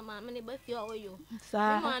na ma me ne ba fie oyo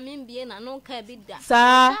sa ma me mbie na no ka bi da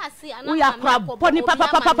sa wo ya kra boni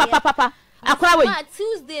papa akra we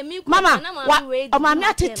Tuesday mi ko na o ma me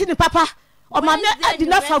atete ni papa o ma me adi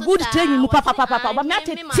na fa good training mu papa o ma me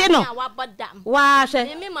atete no wa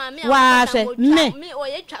hwe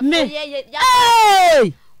me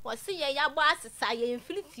hey wasi ye ya bo asesa ye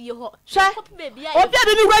mfiri fie ho kopi baby ya obi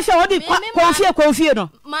ade ni hwa hwe odi konfie no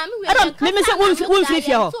me me se won fie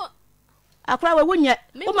fie ho akra we wonye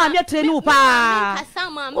o ma me training wo pa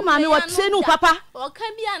o ma me wo training papa o ka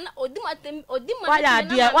bia na odi wa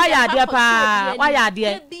ya de pa wa ya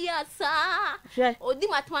de bia sa odi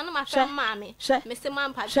matma na ma hwe ma me se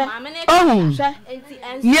man pa ma me ne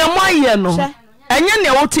ye moye no enye ne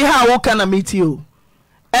wo ti ha wo kana meti o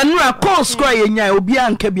enura course kra ye nya obi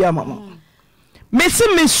anka bia mama me se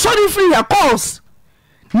me sorry free ya course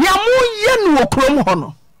nya mo ye no okrom ho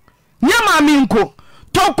no nya ma mi nko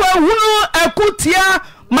tokwa hunu akutia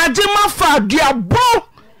majima fa duabo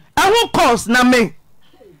ehu course na me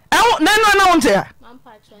ehu nenu na wonte ya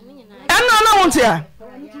enu na wonte ya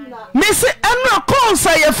me se enura course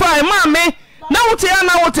ye fa ma me na wote ya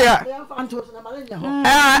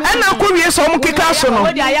ana ko wie so mo keka so no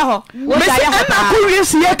wodi aya ho ana ko wie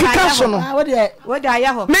si ye keka so no wodi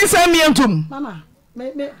aya ho me se mientum mama me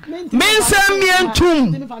se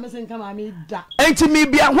mientum enti mi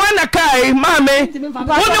bia hwana kai mame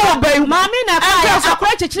woni wo bai mame na kai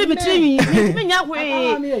akora chechiri mitiri mi nya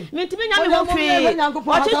hwe mitimi nya me ho hwe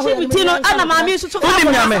o chechiri mitino ana mame so so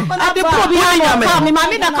unim nyame ade pro bi nyame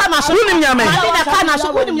mame na ka ma so unim nyame mame na ka na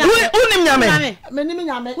so unim nyame unim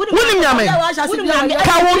nyame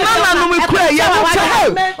ka wona na no me kura ya wo ta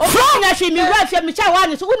from nya hwe mi wa fie mi cha wa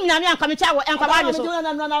ni so unim nyame anka mi cha wa anka wa ni so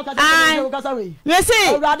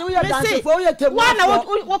say wana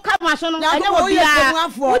wo kama so no anya wo bia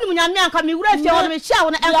woni nyame anka me wura fie wo me hia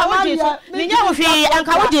wo anka wo je so me nya wo hwe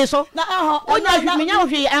anka wo je so onya hwe me nya wo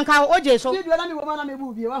hwe anka wo je so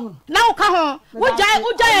na wo ka ho wo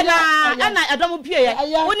jai na ana adom bie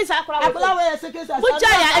ye woni sa akora wo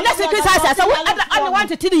jai ya na secretary sa wo ana want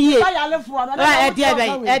to tell you e dia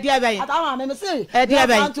bai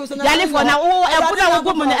yale fo na wo e buda wo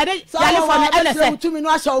gumu na yale fo na ele se mutumi no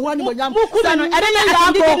ahya wo ani monyam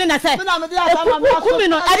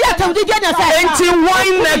enti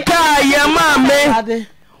wine na ka ya mame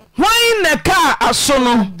wine na ka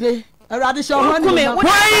asono wine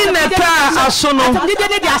na ka asono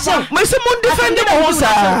me se mun defend mo sa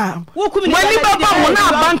wani baba mo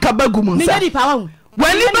na banka bagum sa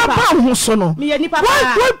wani baba ho so no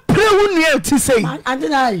wo pre wo nua ti sei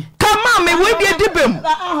mame we bi edibem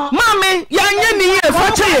mame ya nya ni ye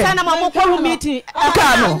fa che ye na mama ko meeting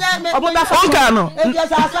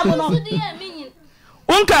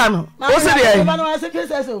onka no o se de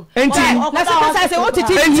enti na se say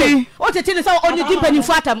o titi so oni di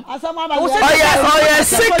panifo atam oya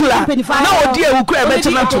sikla na odi ewukura be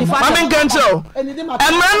chena to mame nkancho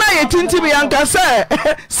emra na ye tinti bi anka se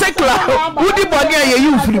sikla wudi body ye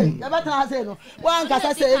yufrim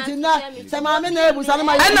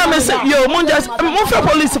ana me se yo mo just mo fe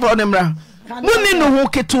police for nemra mo ni no ho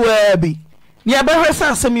keto bi ni abehwe sa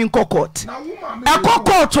asem nkokot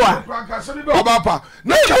akokot a obapa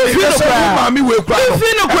na ka mami we kura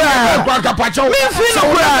fino kura kwa kapacho fino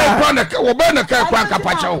kura kwa na wo be na ka kwa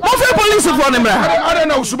kapacho mo fe police for nemra ada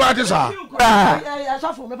na usubati sa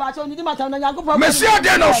mesi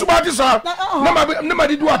ade na usubati sa na ma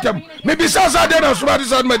didu atem me bisa sa ade na usubati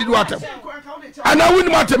sa na ma didu atem ana wini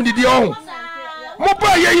matem didi on mo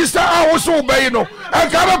ba ye yisa a wo so be no e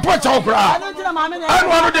ka be pocha okra I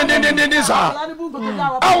want to sir.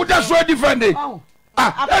 I would just so different.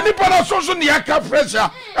 Any part of social Yaka pressure.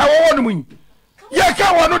 I want me.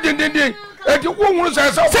 Yaka want to and you won't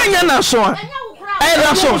say so. Say you're so.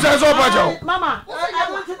 Mama,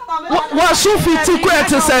 what so fitty queer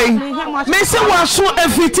to say? Miss was so a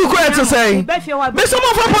fitty queer to say. Miss some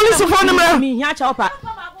of a police upon me, Yachopper.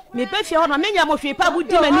 Me bet you on a minion of your pub would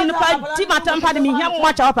do an unified Timatam Paddy, young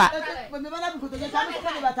watch up.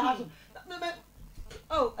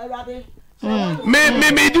 Oh,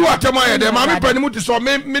 me do what am I? The mammy Panimuti saw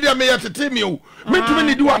me, media may have to tell you. Me too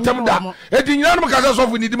many do what I'm done. And in Yanamaka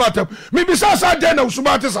of we need the matter. Maybe Sasa Deno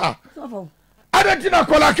Subatisa. I don't think I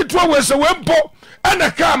call like it was a wempo and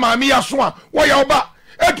a car, mammy, a swan. Why you back?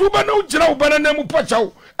 A tuba no general banana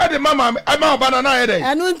pacho. And the mamma, I'm out banana.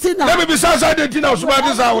 I don't think let me be Sasa Deno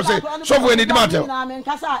Subatisa, I would say. So when it matter.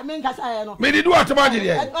 Maybe do what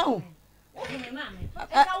imagine.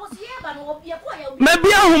 Maybe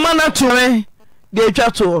a woman to me, the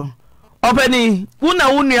chateau. Opening, una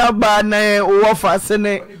unia ba na wofa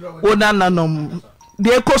sene onananom.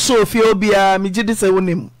 De ekoso ofiobia mijidi se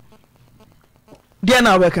wonim. De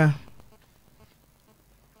na weka.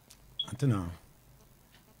 Antena.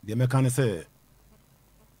 De meka ne se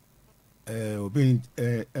obi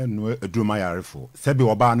enu edruma yarefo. Sebi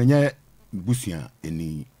oba na nye busua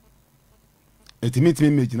eni. Etimi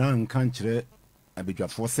mejina nka nkyere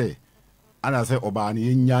abedwafo se ana se oba na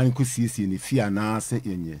yenya nkusiesie ne fia na se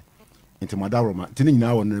yenye. Intimadaroma tini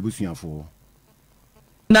nyina won na busuafo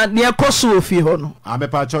na ne ekoso ofie ho no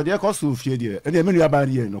abepa cho de ekoso ofie de ene menu aba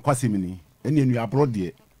de no kwasemini ene enu abro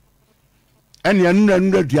de ene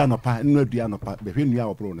enu adua no pa enu adua no pa be hwenu a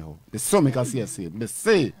obro ne ho de so me ka se me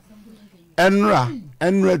se enu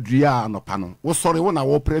adua no pa no wo sori wo na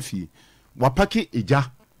wo prefi wa paki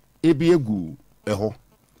eja ebi egu eho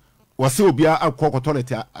wo se obia akọ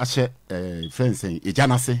toilet ahye fence eja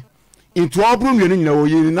na se into obru nwene nyina wo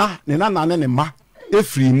yiri na ne na ne ma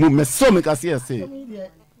efri mu me so me ka se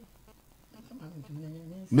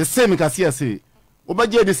me se me ka se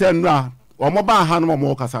obaje de se nra o mo ba ha no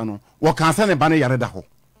mo kasa no wo kansa ne ba ne yare da ho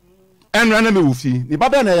enra na me wufi ni ba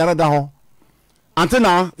ba na yare da ho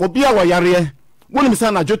antena obi a wo yare woni mi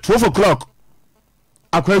sa na jo 12 o'clock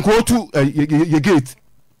akwanko tu ye gate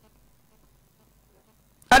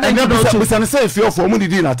adan bisa ne se fi ofo mu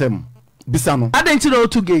didi na tem bisa no adan ti no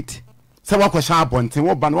to gate se wa kwasha abonte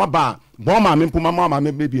wo ba no ba bo ma me mpoma ma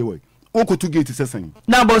me bebie we o ko to gate sesen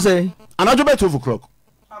na bo say anajo be 12 o'clock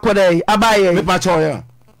kodai abaye me pa cho ya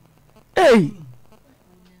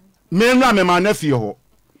me na me ma na fie ho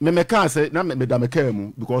me ka se na me da me ka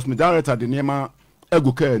mu because me director de nema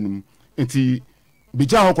egu ka num enti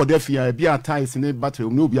bija ho ko da fie bia ties ne battery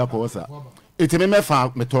no obi akosa enti me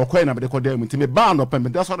fa me to ko na be ko da mu enti me ba no pa me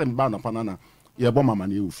da so me ba no pa na ye bo mama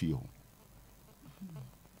na e fie ho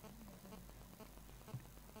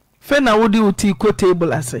Fena wodi uti ko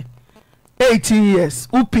table ase 18 years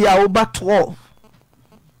upia uba 12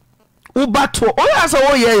 oya so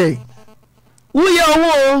wo ye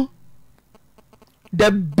wo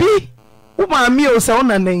the bi uma mi o se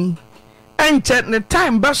ona nan enche ne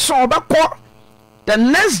time ba so ba ko the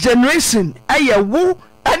next generation aye wo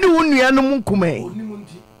ani wo nua no munkume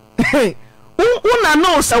una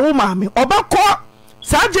no se wo ma mi oba ko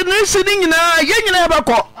sa generation nyina ye nyina ba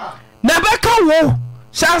ko na ba ka wo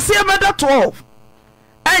Shasi abeda 12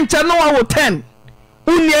 enche no wa 10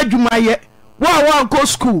 uni adwuma ye wa go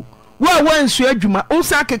school wa nsu adwuma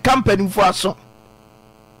unsa ke company fo aso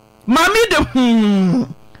mami de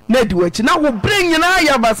na di wachi na wo bring na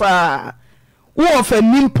ya basa wo fa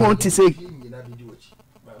nim point say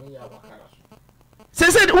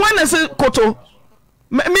se when say koto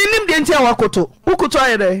me nim de ntia wa koto ukoto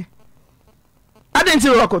ayere adenti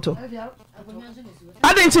wa koto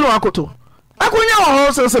Akunya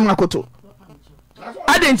wa so se makoto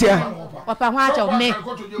adentia opa ho acha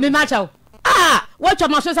me macha wo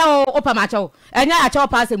choma so sa opa macha enya acha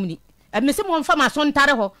opa asemuni me se mo mfa maso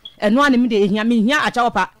ntare ho eno ane me de ehia me hia acha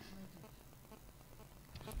opa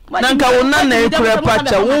nanka wona na ekura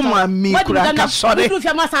pacha wo ma mi kura ka sorry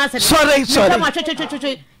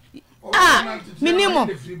minimo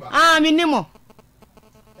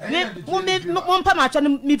mo mpa macha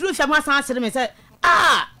me dru fia mo asan me se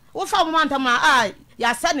wo fa mo manta ma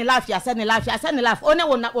ya se ne life one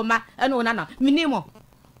wo ma ene wo na minimo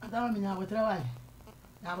adama mi nya botre wa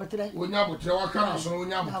na botre wonya botre wa kana so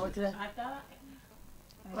wonya botre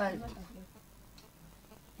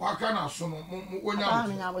wa kana so no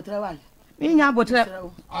wonya botre wa mi nya botre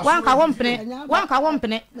wanka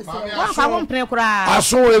wompene kura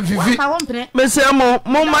aso evivi me say mo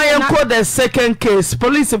ma yen ko the second case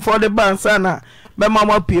police for the bansana be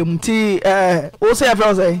mama piem ti o say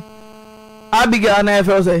afro say Abigail na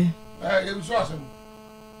afro say you so asem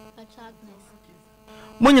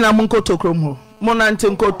munyina munko tokrom ho monante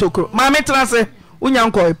nko tokro ma metra se unya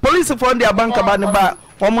nko police for the banka ba ne ba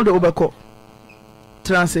omo de obeko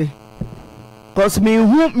transe cause me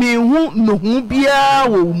hu no hu bia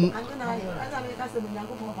wo mu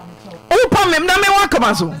upa mem na me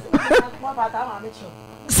wakama so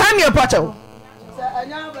sanya pacho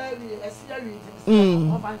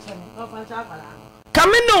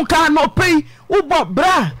kamino ka no pay ubo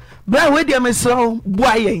bra we dia mesro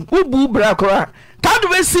buayen ubu bra kora ka do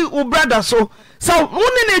we see u brother so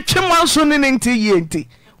woni ne twema so ne nti yenti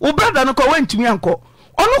u brother no ko wantumi anko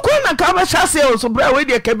ono ko na ka ba hyase o so bra we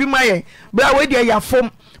dia ka bi mayen bra we dia yafom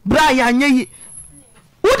bra ya nyeyi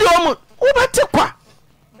udi omo u bete kwa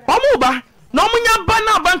omo ba no munya ba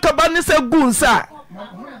na banka ba ne se gunsa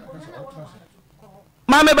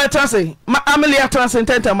mame ba transe amelia transe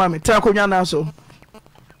tenta mame tra konwa na so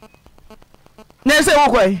ne se wo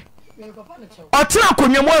kwai ọtí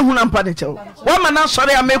akonnwa mu ehuna mpa de chew wa ma na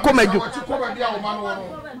sọrọ ya meko maju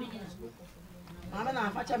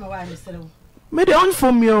me de on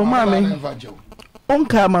for me o mame on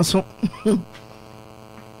ka maso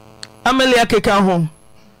amelia keka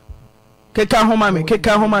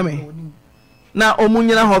ho mame na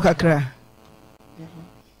omunyina ho kakra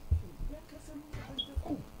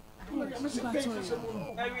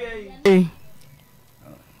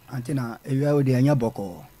antina ewia odi anya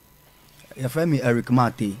boko ya frame Eric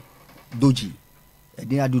Mate Doji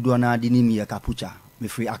edin adudu na adini ya kapucha me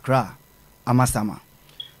free Accra amasama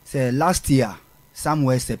say last year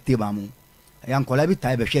somewhere September mu yan kola bi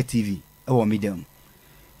tai be hwe TV e wo medium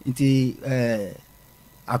nti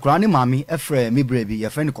Accra ni mami e frame me brebi ya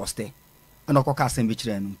friend Coste and okoka asem bi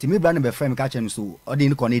kire no nti me bra ne be frame ka kire no so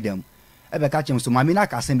odin ko ni dem e be ka kire so mami na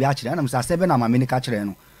ka asem bi a kire na msa sebe na mami ni ka kire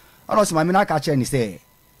no ono so mami na ka kire ni say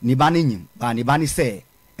ni ba ni nyim ba ni ba ni say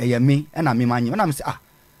eyemi na me manyi na me say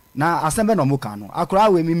na asembe no muka no akora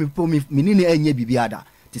we mi po mi ni enye bibiada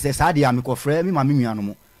ti say saade ya me ko frɛ mi ma me nua no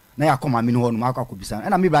mo na ya koma me no ho no akakobisa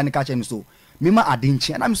na me bra ne ka che me so me ma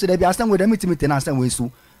adenchi na me so da bi asem we da mitimite na asem we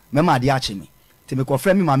su me ma ade ache me ti me ko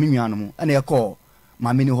frɛ mi ma me nua no mo na ye ko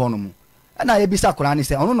ma me ni ho no mo na ye bisa akora ne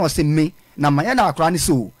say ono no se me na ma ye na akora ne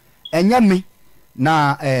so enye me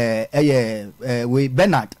na we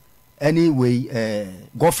Bernard anyway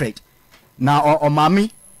Godfred na o mami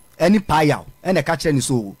any paya ene ka kire ni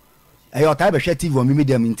so eyo ta be hwe TV o mi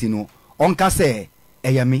medium ntino onka se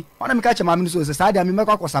eyemi ona mi ka kire mami so se sa dia mi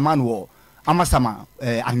mekwa kwasama no wo amasama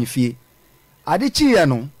ahifie ade chiye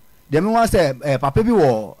no de mi wan se papa bi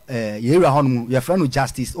wo yera ho no ye fra no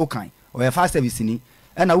Justice Okan o ye fast service ni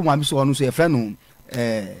ena wo mami so no so ye fra no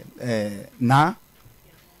na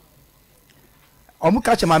omu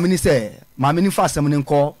ka kire mami ni se mami ni fa asem ni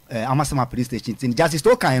nko amasama police station tin Justice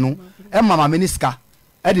Okan no mama ni ska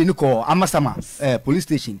edi ni ko amasama police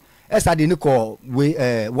station esa de ni ko we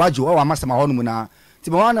waju o amasama ho no na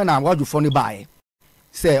ti mo na waju fo ni bae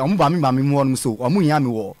se omu ba mi mu ho no so omu nya mi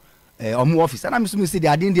wo omu office na mi so mi se de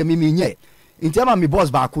adin de mi nye nti ama mi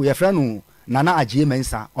boss ba ko ye frɛ no nana agye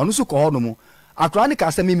mensa onu so ko ho no mo akra ni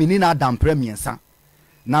ka se mi ni na adam premiensa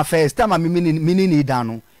na first time mi ni dan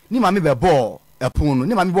no ni ma mi be ball epon no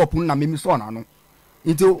ni ma mi ball pon na mi so na no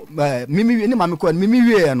nti mi ni ma mi ko mi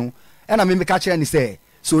wie no ena mi ka kire ni se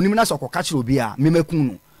so ni na so ko ka kire obi a mi makun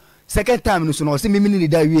no second time no so no se mi ni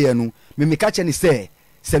da wie no mi ka kire ni se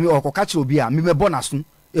mi o ko ka kire obi a mi me bonaso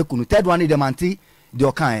ekunu third one dem anti de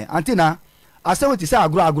okan anti na asewo ti se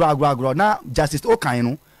agro na Justice Okan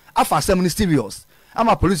no afa asem ni serious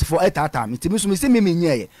ama police for etata mi ti mi so mi se mi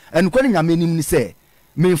nye enko ni nyame nim ni se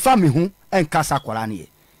mi fa mi hu enkasa kwara ne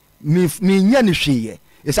mi nye ni hweye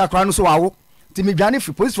esa kwara no so wawo ti mi dwane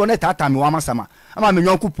free police for etata mi wa masama ama me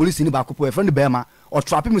nyonku police ni ba kopo e friend be ma o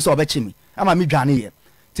trap mi so obechi mi ama mi dwane ye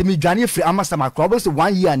ti mi dwane free amasama krobo so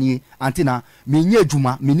 1 year ni antina mi nye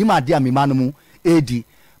adwuma mi nim ade a mi ma no mu edi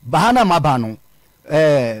bahana maba no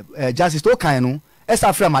Justice Okan no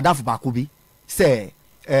esa frɛ madam ba ko bi se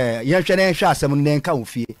yen hwɛ na hwɛ asɛm no nka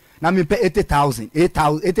ofie na mi pɛ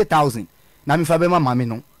 80,000 na mi fa be ma mame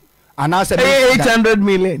no ana se 800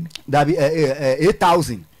 million da bi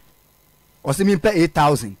 8,000 o se mi pɛ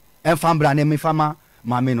 8,000 en fambra na mi fa ma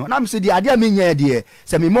mame no na mi se di ade a mi nya de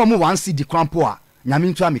se mi mo 1 cedi krampo a nya mi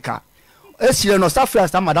ntu amika esire no safra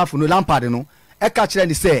sta madam no lampard no e ka kire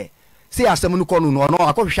ni se asɛm no kɔ no no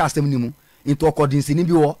akɔhwɛ asɛm ni mu into okodinsini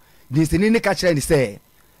bi wo dinsini ne ka kire ni se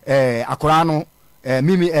akora no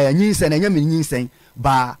mimi nyinsen na nya mi nyinsen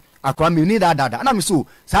ba akora mi ni da na mi so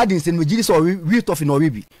sa dinsini mi giri so wheat of no we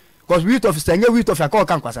bi because wheat of say nya wheat of akɔ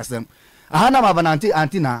kan kwasasɛm aha na ma bananti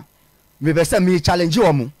antina me be say me challenge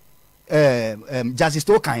omo justice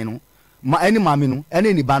to kan no ma any mami no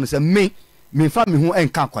any ni ba no say me fa me ho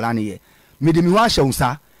enka akola ne ye me de me ho ahye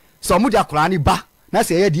unsa so mo de akola ne ba na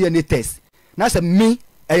say ye DNA test na say me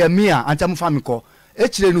me a antam fa me ko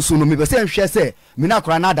echire no so no me be say nhwe say me na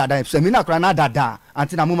akola na dada say me na akola na dada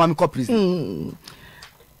anti na mo mami ko prison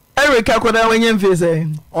Eric akoda wenye mfe say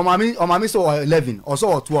o mami so 11 or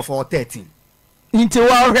so 12 or 13 Inti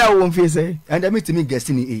wa hwe wo mfe say and them to me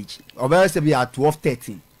guessing age or be say be at 12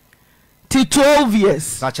 13 ti 12 years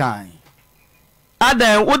sachan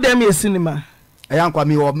Adan wo dem ye cinema eyankwa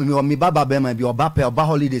mi baba be ma bi oba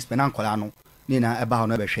holidays pe na nkola no ni na eba ho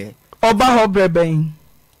no be hwe oba ho breben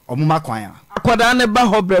omuma kwan a akoda ne ba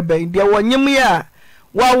ho breben de wonyem ya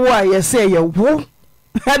wawo a ye say ye wo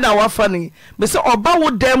na wafani me say oba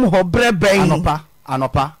wo dem ho breben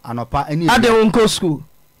anopa eni Adan wonko school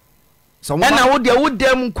so na wo de wo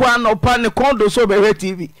dem ko anopa ne kondo so be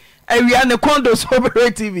TV awia ne kondo so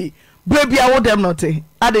be TV baby a wo dem note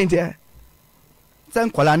Adan dia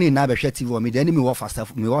sankola ni na be hwe TV o me de ni me wo fast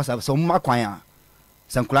me wo so omuma kwan a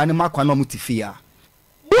sankola ni makwan no mutifia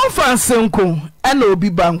wo fansenko na obi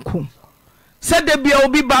banko se de bia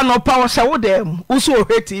obi ba no pa wo hye wo dem wo so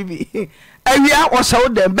hwe TV awia wo hye wo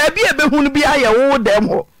dem baby e be hunu bia ye wo dem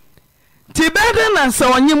ho ti bede na se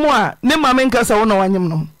onyim a ne mame nka se wo na wanyim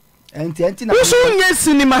no enti na wo so nye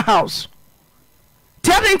cinema house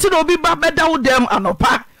ti ade nti na obi ba beda wo dem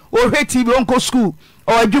anopa wo hwe TV onko school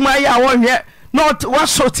o adwuma ya wo hwe not what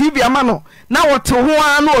so TV amano na what ho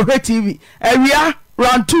an no hwe TV awia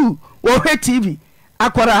round 2 wo hwe TV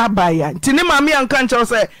akwara abaya nti ne mame anka nche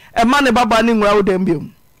se e ma ne baba ne nwura wo dem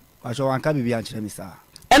biom aso wanka bibia nkyere mi sa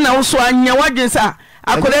ena wo so anya wadwen sa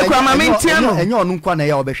akwara kwa mame ntia no enye onu nkwa na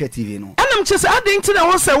ya obehwe TV no enam che se ade nti na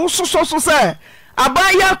wo se wo so se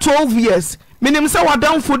abaya 12 years minim se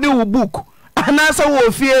wadamfo ne wo book ana se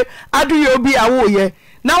wo fie adu ye obi a wo ye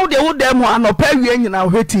na wo de wo dem ho anopa wie nyina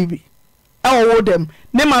wo TV wo dem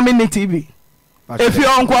ne mame ne TV efi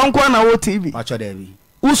onko na wo TV pacho debi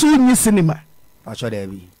usu nyi cinema pacho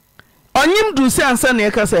debi onyim du se ansa na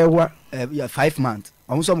yeka se ewa 5 months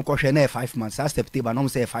on so mko hwe na 5 months sa September no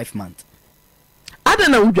say 5 months ada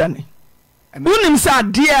na udwane unim sa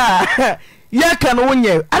dia yeka no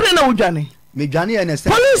wonye ada na udwane me dwane ya na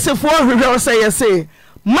say police for hwe say say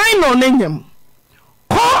minor nenyem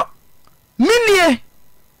ko minie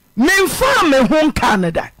memfa me ho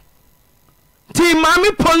Canada ti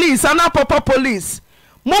mami police ana papa police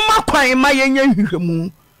moma kwan ma yenya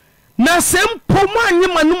hwehwemu na sempo mu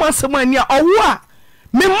anyem anum asem ani a owo a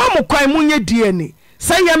memma mo kwan mu nye DNA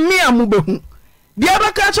say ya me amu behu dia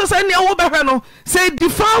baka cho say ne wo behwe no say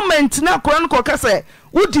defilement na koran ko ka say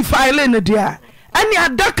wo defile ne dia ani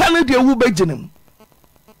adaka ne dia wo beginem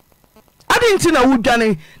adinti na wo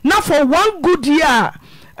dwane na for one good year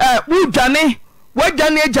wo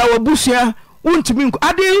dwane aja wabusia wontumi nko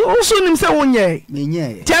ade uso nim se wonye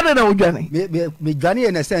menye tiade na wodwane me dwane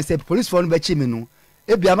in a sense police for no be chi me no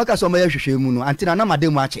e bia maka so ma ya hwehwe mu no antina na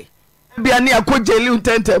madem ache bia ne akojeli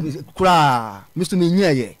untentem kura misto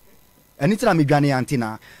menye ye anitra me dwane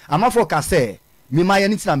antina amafo ka se me ma ye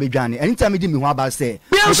anitra me dwane anitra me di me ho aba se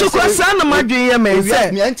bia so kwa sa na madwen ye me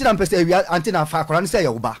se me antina mpese ewia antina fa kora ne se ye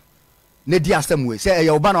uba ne di asem we se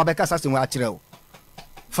ye uba na obeka sa sem we akire o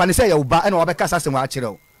fa ne se ye uba na obeka sa sem we akire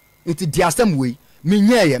o nti di asem we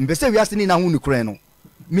menye ye mpese ewia se ni na hu ne kure no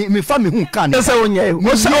me fa me hu kan se wonye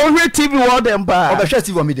wo se ohwe TV world empire obehwe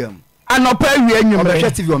TV o medium anopa wi anyum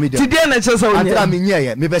obehwe TV o medium ti de na che se wonye antara menye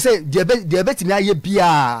ye me pese de betimi aye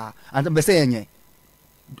bia antara pese yenye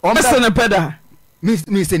o se ne peda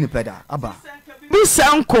mi se ne peda aba bi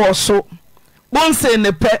sanko so bon se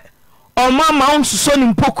ne pe o mama on so ni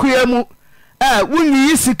mpokua mu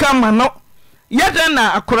wunyi sika ma no yeda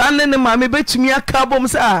na akora ne mama betimi aka bom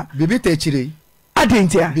sa bibi te chire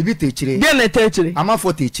adentia bibi te chire de na te chire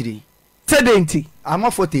amafo te chire sedenti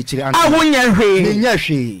amafo te chire awunya hwe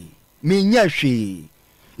menya hwe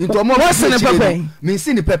into mo what's in the pepe me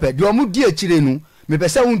sin the pepe de omo di achire nu me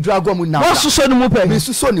pese un drago mu na what's so ni mu pe me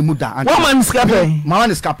suso ni mu da woman scapen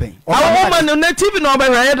man scapen woman no TV no be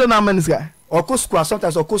hwe do na man ska okoskua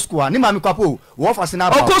sometimes okoskua ni ma me kwapo wo fa sina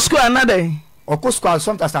ba okoskua na dey okoskua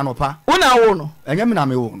sometimes anopa una wo no enye me na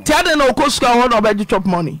me wo no ti ade na okoskua ho no be chop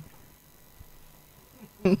money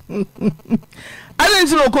ade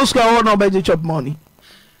nti na okoskua ho no be chop money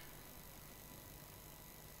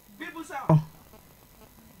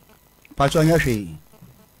pacho nya hwe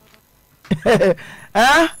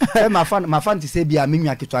ma fan ti se bia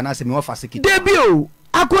menwa ketwa na se me wo fa sekiti debio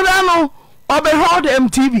akoda no obe hold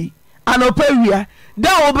MTV anopa wia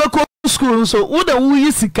da obeko school so wo da wo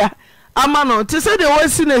yi sika ama no te say de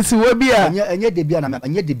wasi na si wa bia enye de bia na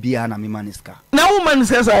me maniska na wo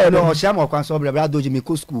maniska sa no o sha mo kwan so bra doji me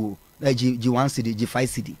ko school G1 cd G5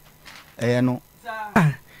 cd no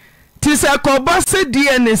ti say ko ba se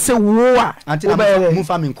DNA se wo a mu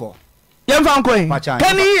fa me nko yem fa nko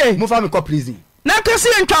kan ye mu fa me ko prison na kasi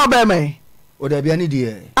nka ba me o da bia ni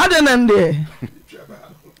de adenan de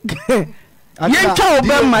yen ka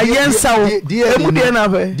oba ma yen sawo emu de na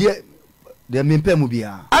fe de me pɛ mu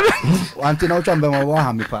bia Auntie na utwa mbema wa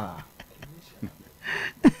ha me pa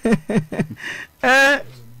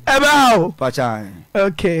ebe how pacha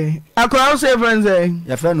okay akora say friends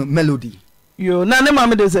your friend Melody yo na ne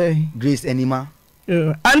mama de say Grace Enima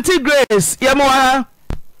yo Auntie Grace yemo ha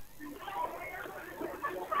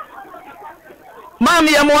mam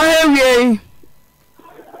yemo ha wie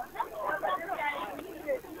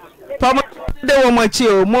pama de wo machi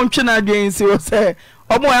o mo ntwe na adwen si o say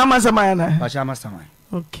omo ya masama na pacha masama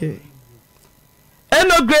okay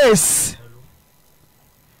eno Grace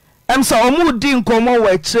so omu di nkomo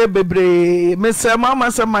wa kire bebre mesra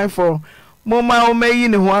mama semai for moma o meyi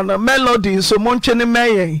ne ho ana Melody so mo ntwe ne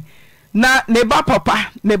meye na ne ba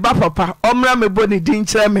papa omra mebo ne din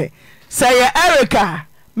kire me say Erica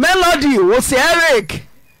Melody wo say Erica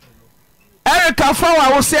fawa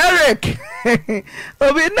wo say Eric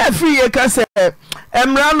obi na fiye ka say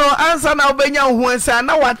emra no ansa na obenya ho ansa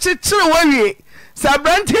na wa chichire wawie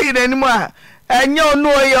sabrante ne nimu a enye onu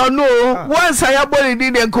once ya body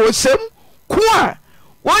di de ko sem ko a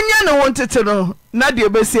wonya ne wontete no na de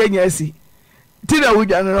obesi anya asi ti na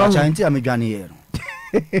wudwane no acha nti amedwane ye no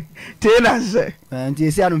ti na se nti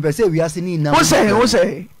esi anu pese wiase ni na wo say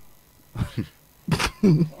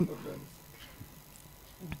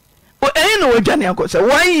o no wudwane akose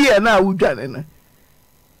 1 year na wudwane na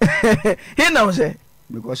he na wo say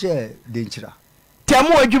because denchira ti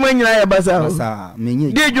amu adwuma nyina ya basa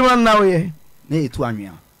menye de adwuma na wo ye ne etu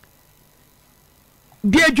anwea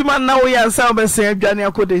de adwuma na wo ya nsa obese adwane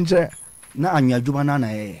akode nkyere na anwea adwuma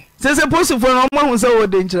na ye se posifo no mo hu se wo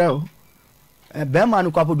de nkyere o be ma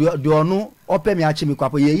no kwapo de ono ope me achi me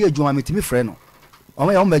kwapo ye adwuma metimi frɛ no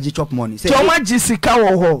omo ya omaji chop money se o ma ji sika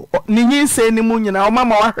wo ho ni nyinse ni mu nyina o ma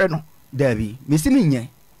wahwɛ no dabi mesimi nye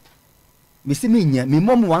mi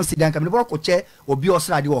mom wan sidan kam ne bro ko che obi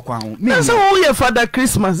osra de wo kwan ho mi so wo ye Father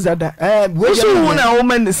Christmas dada we so na wo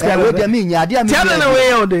man this we de mi nya ade a mi tell na we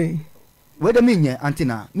ye ode we de mi nya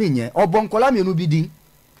antina mi nya obonkola me no bi di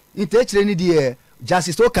inte kire ni de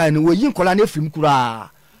justice to kan no we yi nkola na efrim kura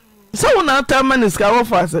so wo na ta man this ka wo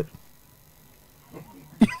fa se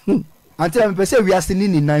antina me pese wi ase ni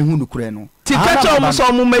nan hu no kure no ti ka cha omo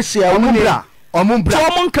so mo machia wo ni omumbra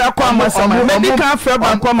omunkra kwa masama medical afra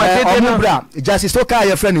ba kwa madede omumbra justice to ka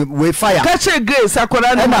your friend we fire kache Grace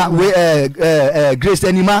akora na we Grace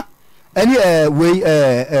Enima any we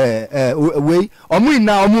omu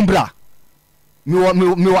ina omumbra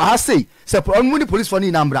mi wa say se omu ni police for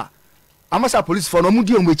ni nambra amasa police for no mu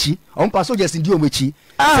di omechi omu pa soldiers di omechi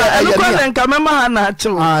se no nka mema ha na achi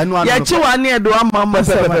ya chi wa ne edo amama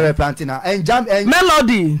se plantina and jam and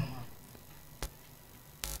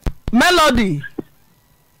Melody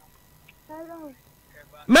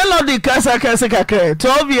kasa kakre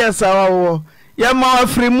 12 years awo ya ma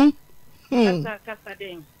afrimu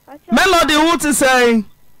Melody who to say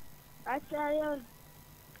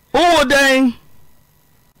who then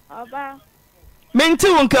Oba minti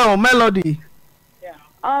wonka Melody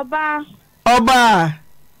Oba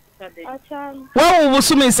Achan wo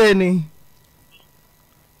busumi say ni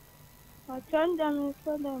Achan dami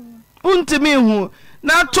sodami untimi hu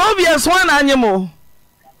na 12 years one anyemo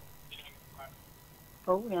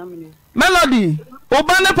Melody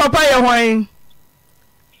oba ne papa ye hwan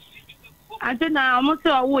ante na omo se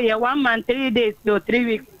owo ye 1 month 3 days to 3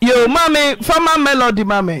 weeks yo mami fama Melody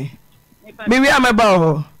mami mi wi ameba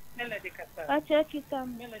ho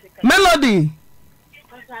Melody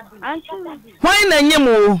hwan na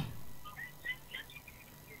nyemo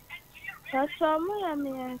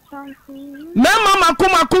mama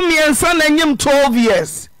makumakum yensa na nyem 12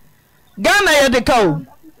 years Ghana ye de kawo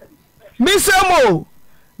Misemo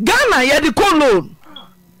Ghana ye de kolon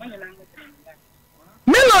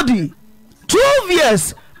Melody 12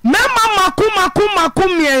 years mama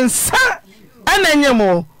makumakum yensa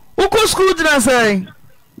ananyemo uko school dina say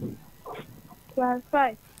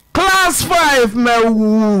class 5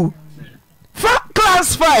 mewu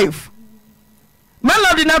class 5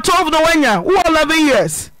 Melody na 12 no wanya who 11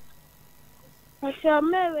 years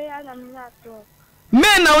me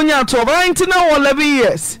na unya 12 ain't na 11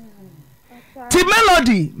 years ti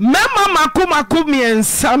Melody mema makumakum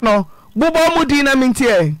yensa no bubo mu di na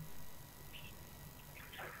mintie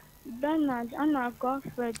Bernard, I'm a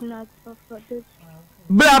girlfriend, not for this.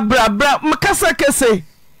 Bra,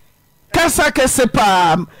 Kasa kese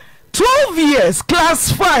pam. 12 years,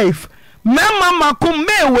 class 5. Mema makum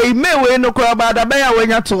mewe no kurabada beya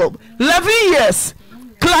wenya 12. 11 years,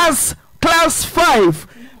 class 5.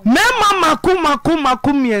 Mema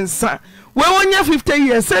makum yensa. We wonya 50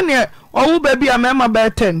 years, senior, or baby a mema by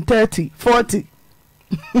 10, 30, 40.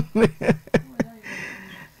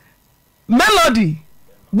 Melody,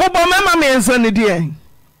 Bobo mema yensa ni die.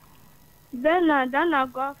 Bernard, I'm a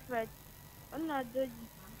girlfriend. I'm not doing.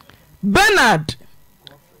 Bernard,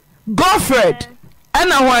 Godfred,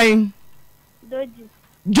 and a wine.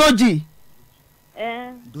 Joji.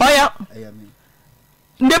 Oya.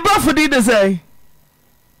 The brother did the say.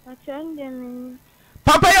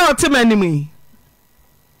 Papa, you're to enemy.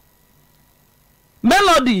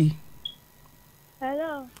 Melody.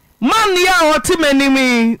 Hello. Man, ya or to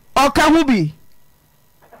enemy or Kahubi.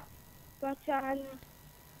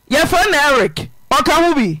 Your friend Eric or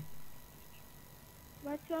Kahubi.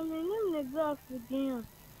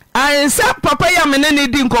 I said, Papa, I'm in any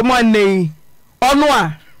dink on 1 day. Or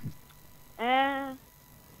no.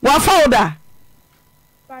 What folder?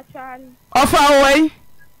 Of our way?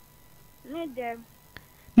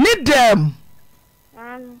 Need them.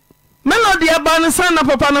 Melody about the son of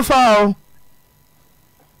Papa no foul.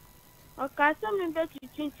 Okay, some bet you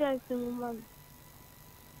change some.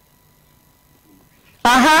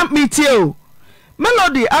 Aha, me too.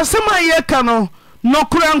 Melody, asema ye kano. No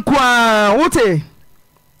krankwa wote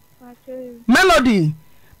Melody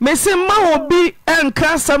me se ma obi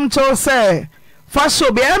enka sam cho se fa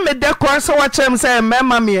so be me de kwa se wa chem se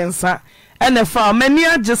mema miensa ene fa mani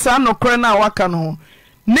agesa no kra na waka no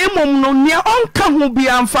ne mom no nia onka ho bi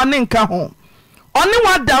amfa ne nka ho oni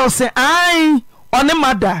wada se ai oni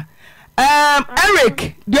mada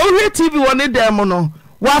Eric the only TV woni dem no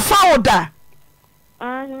wa fa oda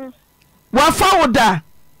wa fa oda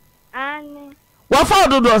what for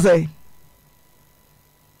do you say?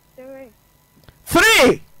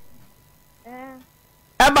 3.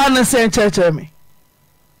 About the same church me.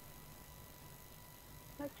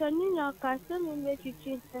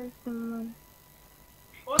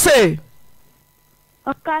 Say.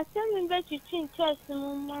 Okay,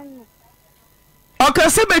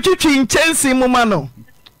 say bet you chin chance mumano.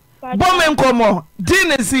 Bomen komo,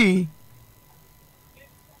 dinesi.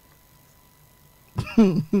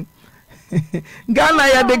 Ghana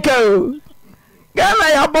ya deka Ghana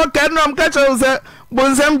ya boka no am catch us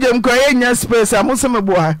bonsam jem ko enya space amusem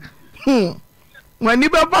boa wani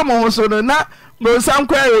be pa mo so no na bonsam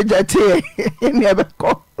ko reject ni e be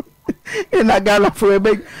ko ina Ghana for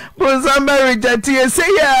be bonsam be reject say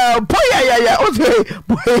ya poya o say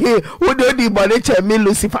wo do di body che me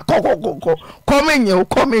Lucifer ko come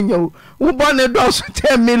wo bone do so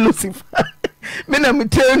che me Lucifer me na me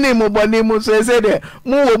tell name obone mo so say there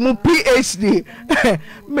mo PhD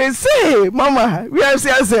me say mama we are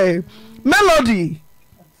say Melody.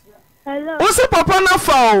 Hello. O say papa na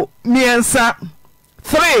fa miensa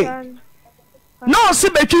 3 no se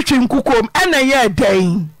betwitwi nkukom ena ye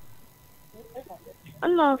dan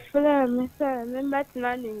ana fle me say me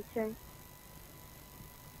betna ni nchen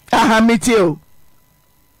aha metio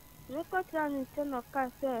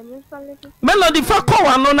Melody fa ko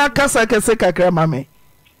wano na kasa kese kakra mame.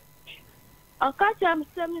 Okacha am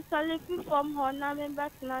say me salifi from ho na me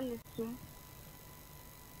betna ni tu.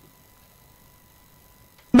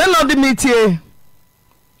 Melody metie.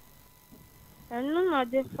 Enu no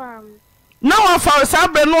de farm. Na wa fa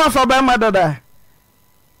sabre no wa fa ba madada.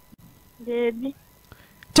 Baby.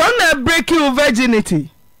 Don't break your virginity.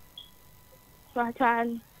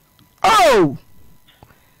 Satan. Oh.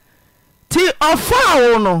 Ti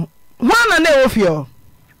ofa no hwana na ofio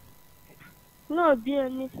no bi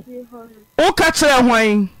ani si ho o ka kire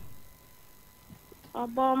hwan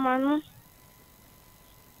aboma no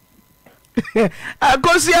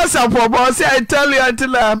akosi asapobo say I tell you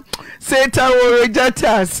until Satan will reject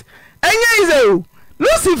us enye ize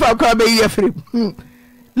Lucifer kwa be yefrim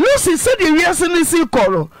Lucy said the reason is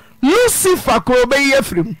koro Lucifer kwa be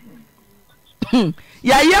yefrim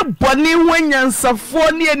Yaya boni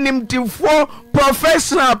wenyansafo ne animtifo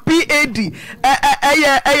professional PAD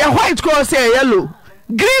white cross say yellow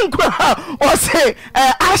green cross or say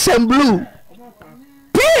ash and blue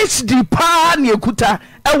PhD pa ne kuta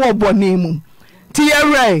ewo boni mu ti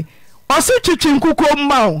yere o se twitwi nkuko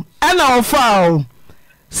mawo na ofa o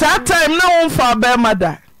sa time na won fa be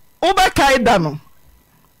mada wo be kai da no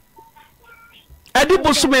adi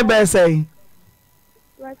bosume be say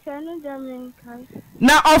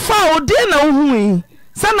na ofa odi na ohui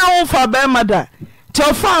se na wo fa be mada ti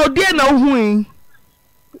ofa odi na ohui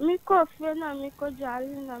Miko fena miko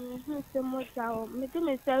jali na mihu se moja o. Miti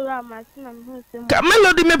mesewa masi na mihu se moja. Ka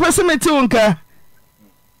Melody me pese meti unka.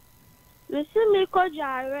 Misi miko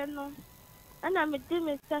jali no. Ana miti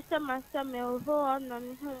mesese masa me oho na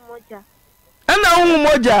mihu moja. Ana umu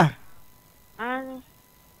moja. Ani.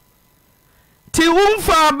 Ti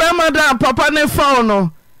umfa bema da papa ne fa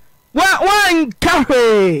no. Wa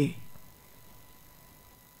nkahe.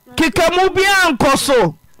 Kikamu bia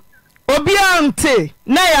nkoso. Obi ante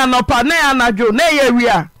na ya nopa na ya najo na ya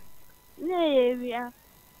wia. Na ya wia.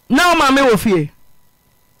 Na o ma me wo fie.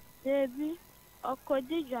 Debi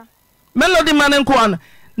okodija. Melody man nko an.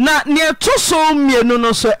 Na ne to so mienu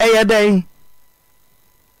no so eyeden.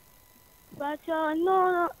 But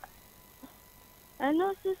no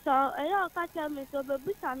eno siso eya okacha me so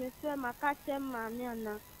bebi sa me se makache mami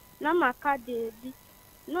ana. Na maka debi.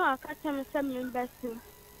 No akacha me se me besu.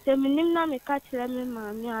 Se minim na me kachire me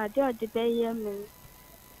mami ade ode be ye me.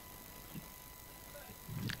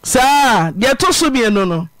 Sa, de to so mienu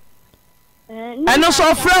no. Eno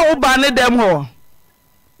so fra wo ba ne dem ho.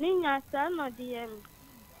 Ninya sa no de ye.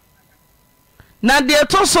 Na de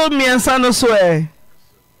to so miensa no so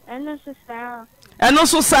Eno so sa. Eno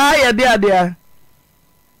so sa ye de ade.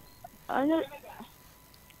 Ano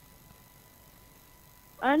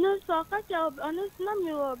so kacha ano na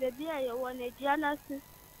mi wo bebi aye wo na diana si.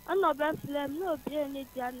 Ano be flame no bi ni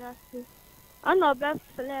diana si. Ano be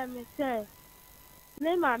flame se.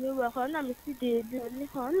 Me ma mi wo ho na mi si de bi ni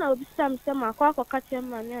ho na obi sam se ma kwa kacha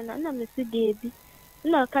ma mi na mi si de bi.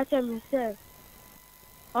 Na kacha mi se.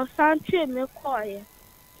 O santwe me koye.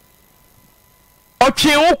 O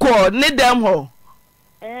twe wo ko ni dem ho.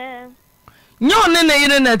 Nyo ne ne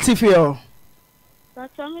yire na tifio.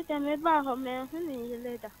 Bachomi te me ba ho me huni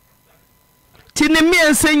yeleda. Ti ne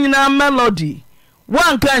miense nyina Melody.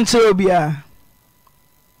 Wan kan che obia.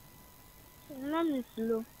 Na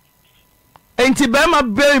mislo. Enti be ma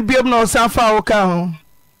biem na osafa wo ka ho.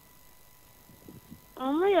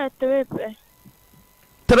 Omo ya trepe.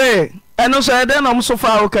 3. Eno so ede na mo so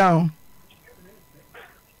fa wo ka ho.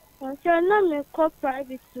 Bacho na me ko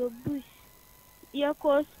private to bush. Ya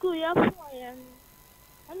ko school ya fo ya.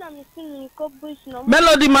 Ana mi sini ko bush no.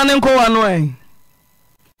 Melody manen ko wano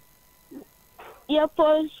Ya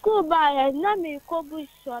po school ba ya na mi ko bush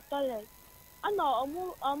so toilet. Ana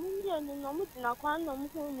omu ye no mu dina kwa na mu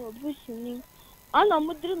ho no bush ni. Ana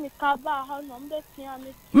mu diri mi ka ba ha no mbe pia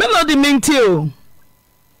mi. Melody minti o.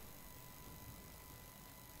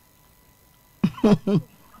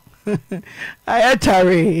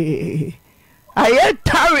 Ayetari.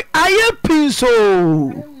 Aye pinso.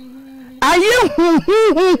 Aye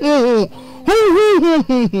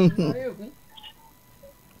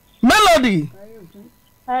Melody.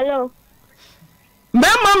 Hello.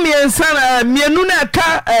 Mema miensa mienu na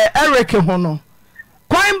ka Eric ho no.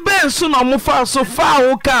 Kwan ben so no mo fa so fa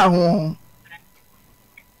wo ka ho.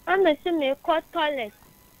 Ana se me ko toilet.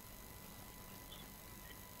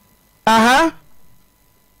 Aha.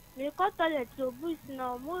 Me ko toilet to bush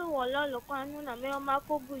na mo wo lo kwanu na me o ma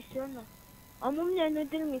ko bush na. Omo me no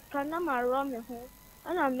diri mi kana ma ro me ho.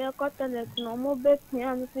 Ana me ko toilet na mo be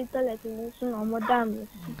pia mi fi toilet ni so na mo dam.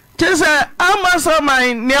 Chese amasa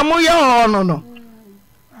man ne mo ye ho no.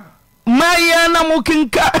 Maya na mo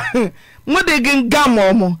kinka mo de ginga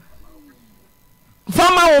mo.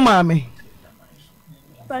 Fama wo mame.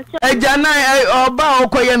 Ejana oba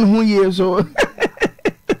okoye no hu ye so.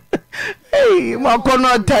 Hey, mo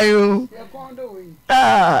kono tayo.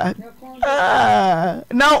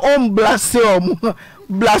 Now on blast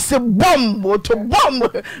bomb to bomb.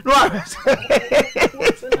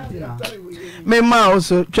 Me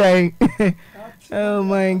mouse try. Oh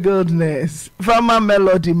my goodness. Fama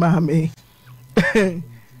Melody mami.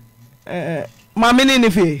 Mami ni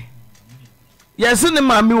nifi. Yes ni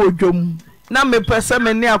mami wodwom. Na me pese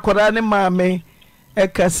me ni akora ni mami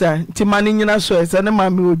ekasa. Ti mani nyina so ese ni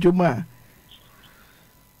mami wodwom a.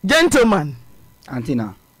 Gentleman.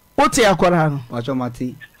 Antina. Oti akora no. Wacho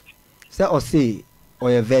mati. Se o say o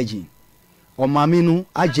ye virgin. O mami nu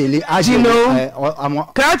ajele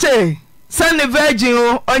Kache. Se ni virgin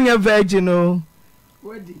o onye virgin o.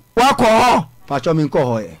 Wako ho. Pacho mi nko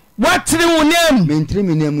ho ye. What three name? Me ntri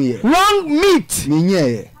mi name ye. Wrong meat. Mi nye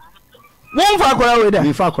ye. Won fa akora we da.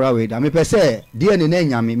 Mi fa akora we da. Me pese DNA na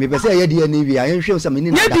nyame. Me pese ye DNA wi a ye hwe se me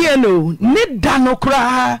ni na. Ye DNA no. Ni da no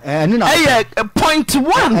kra. Ni na. Eh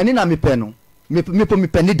 0.1. Ni na me pe no. Me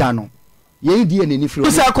pe ni da no. Ye DNA ni firi.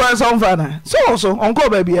 Usa akora so mfa na. So onko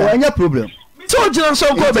ba bia. Anya problem. So jina so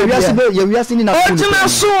onko ba bia. Ye wiase ni na. O jina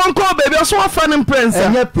so onko ba bia so afa ni prince.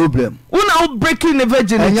 Anya problem. Una breaking the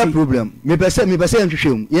virginity. Anya problem. Me pese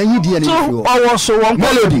nhwehwem. Ye yi DNA ni firi. So owo so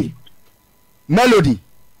onko Melody.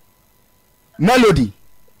 Melody.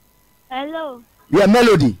 Hello. Yeah,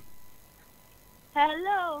 Melody.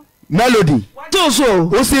 Hello. Melody. So.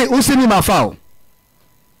 Usi ni mafao.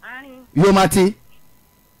 Yo mati.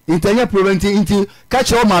 Intenye preventi inti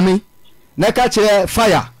catch your mami. Na catch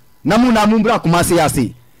fire. Namu mbra kumasi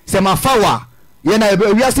yasi. Se mafawa. Yena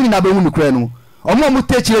we are sitting na be hunu kra no. Omo mu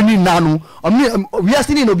techi ni nanu. We are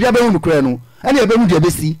sitting no bia be hunu kra no. Ani e be mu de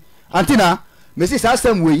besi. Antina, me say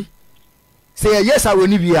same way. Say yes I will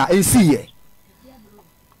ni bia en see ye.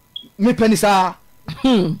 Me penisa.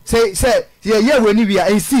 Say ye we ni bia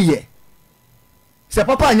en see ye. Say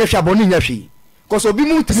papa anya hwa boni nya hwi. Cause obi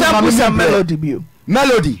mu timi mama Melody bio.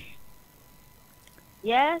 Melody.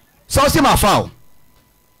 Yes. So see my foul.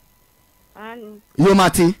 You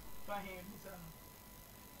mati.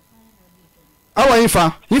 Awa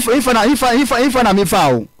ifa na mi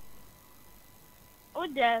fa o. O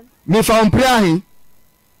dem. Mi fa on prahi.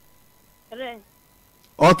 Re.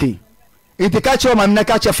 Okay. It catch your man na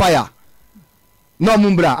catch fire. No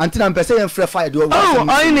mumbra until am person free fire do. Oh,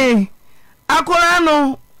 oini. Akora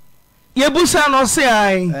no. Yebusa no say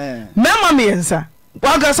ai. Mema miensa.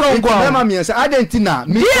 Waga so ngo. Mema miensa. Adentina.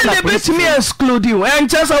 Me na betimi exclude you.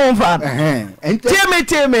 Enchesa won fa.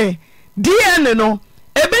 Teme. DNA no.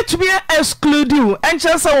 Ebetumi exclude you.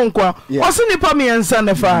 Enchesa won kwa. Osi nipa miensa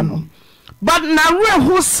ne fa no. But na we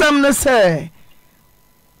who sem ne say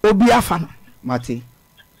obi afa no. Mati.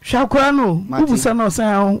 Shakura no. Ubusa no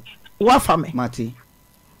say wafa me. Mati.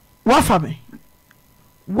 Wafa me.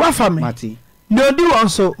 Mati. No do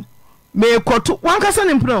also. Me koto wankasa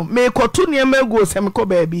ne mpno me koto ne emago sem ko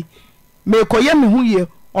baabi me koye me huye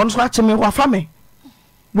onso ache me wafa me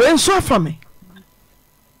we nso afa me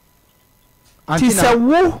ti se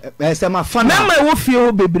wo se ma fana mema wo fie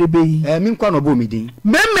ho bebrebe yi mi nkwa no bo mi din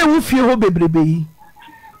mema wo fie ho bebrebe yi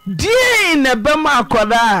die na bema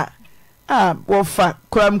akoda wo fa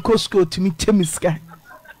kram kosko timi temiska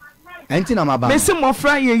enti na maba me se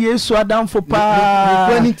mofra ye Yesu adamfo pa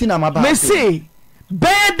me se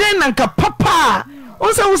beden nanka papa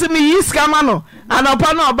onse me yiska no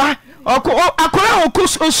anopa no oba akora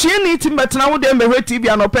osuani timbetena wo de mehwe TV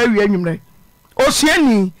anopa wi anwumre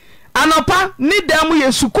osuani anopa ni dem ye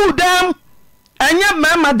school dem anya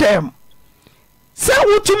mama dem se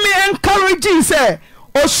wutumi encourage say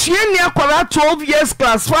osuani akora 12 years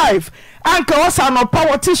class 5 anka wasa anopa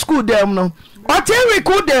what school dem no ote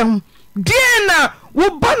school dem diena wo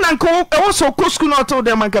bana nko e so ko school no to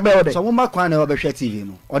dem anka be ode so wo makwan na obehwe TV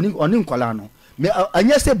no oni nkola no me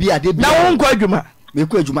anya se bia de bia na wo nko adwuma me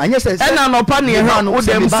ko adwuma anya se na no pa ne ha wo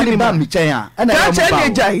dem cinema mi chen a na ya che ne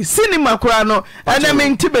jai cinema kura no na me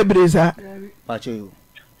nti bebreza pacho yo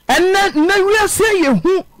na wiase ye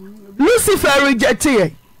hu Lucifer reject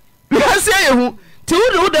ye wiase ye hu ti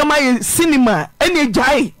wo dem aye cinema ene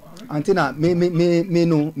jai antina me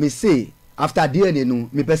no me say after DNA no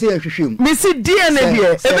me pese ya hwehwem me si DNA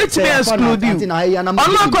die ebetumi exclude you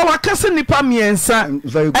ono ko wakase nipa miensa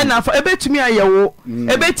and afa ebetumi ayewo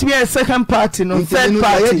ebetumi second party no third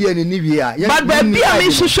party but be a me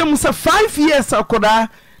hwehwem say 5 years akoda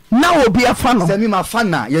na obi afa no se mi ma fa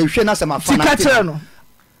na ye hwe na se ma fa na tikatero no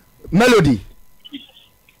Melody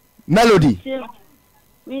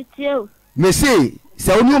me say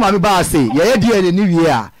se onu ma me ba say ye DNA ni wie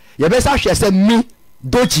a ye be sa hwe se mi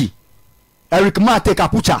dochi Eric Mate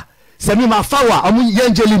Kapucha semi ma fawa amu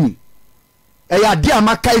yenjelimi e ya dia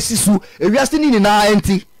makai sisu e wiase ni na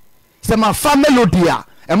enti se ma fa Melody a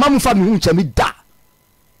e ma mu fa mi hu nchami da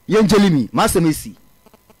yenjelimi ma se mesi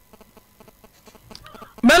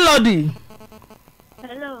Melody.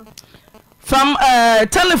 Hello. From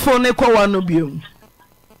telephone e kwa wano bio.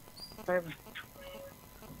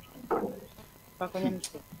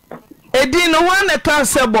 Edi no wane ka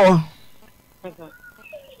sebo.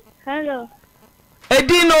 Hello.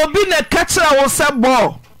 Edi no obi ne kachira wo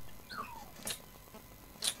sebo.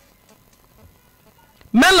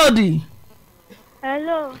 Melody.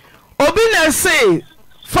 Hello. Obi ne say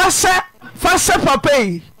fasa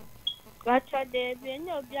papa. Bacha de bi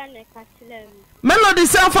ni obi ane kachira mi. Melody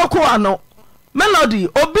say for kwa no. Melody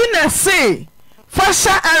obi ne say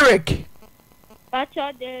fasa Eric.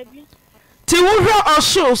 Bacha de bi. Ti wo hwe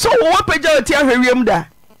oso so wo pagya oti ahwewiem da.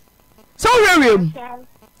 So hwewiem.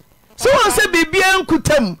 So won say bibia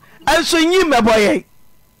nkutam anso nyi meboye.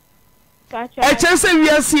 Bacha. E che say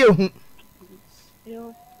wiase ehu.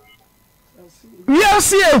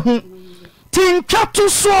 Wiase ehu. Tinkwato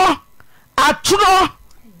so aturo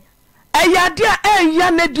eyade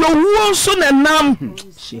eya ne de owo nso ne nam.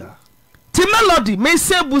 Ti Melody me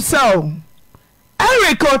say busao.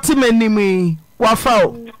 Eric otimanimi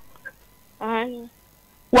wafao. Ani.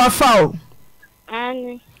 Wafao.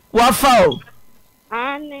 Ani. Wafao.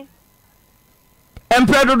 Ani.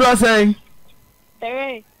 Emperor do say.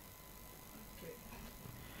 Tere.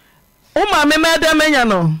 Uma me meda menya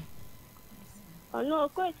no. Ono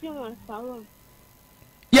ko ti won sawo.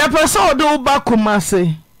 Ya pesa do ba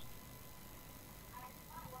kumasi.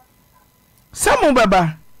 Samu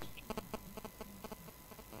baba.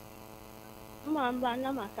 Mamba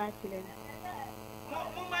na makatile.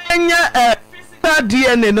 Enya physical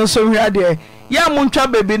DNA no so hwa de. Ya muntwa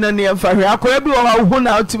baby no ne fa hwa akora bi wo ha hu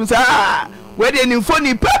na otim sa we de ni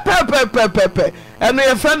phone pepe. Eno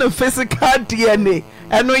ye fa no physical DNA.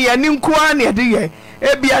 Eno ye ni nkoa ne de ye.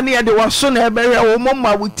 Ebia ne de waso na ebehwe wo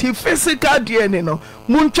momma wuti physical DNA no.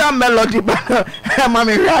 Muntwa melody ba ma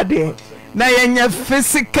me hwa de. Na yenya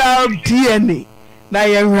physical DNA. Na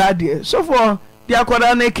ye hwa de. So for the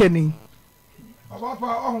akora na keni.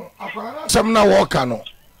 Some na walk no.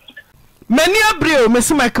 Many abreo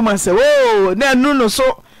mesi my come say oh na nu no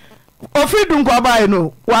so ofidun kwa bai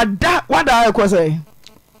no wada I say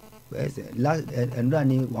last and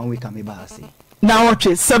 1 week am ba say now watch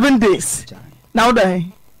 7 days now die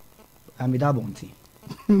am da bonti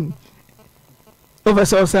over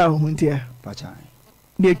so huntia pacha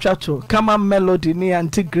the chacho kama melody ni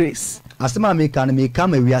Auntie Grace asema me kan me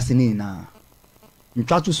kama wiase ni na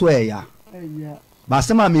ntwato so eya ba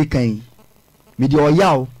asema me kan me de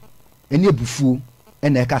oyaw eni ebufuo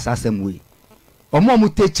ena eka sasem we omo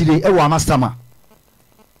techire e wo amasama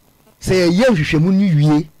se ye hwehwemu ni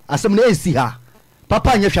wie asem na ensi ha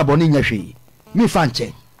papa anya hwabone nya hwe mi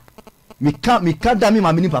fanche mi ka da mi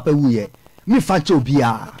ma mi ni papa wuye mi fanche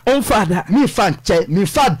obia on father mi fanche mi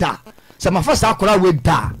fada se ma fa sa akora we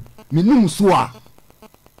da mi num so a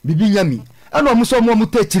bibi nya mi ena omo so omo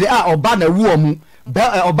techire a oba na wu omo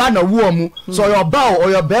oba na wu omo so yo ba o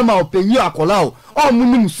yo be ma openyi akola o omo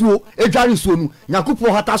num suo edware suo nu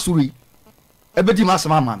yakupo hata suri ebedi ma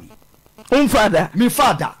sama mami on father mi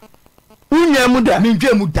fada unya muda mi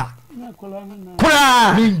dwe muda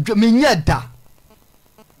kura mi nyeda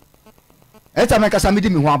eta me kasa mi di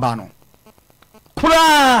mi ho aba no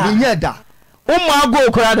kura mi nyeda umma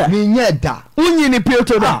go kura da mi nyeda unyi ni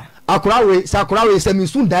pioto da akura we se mi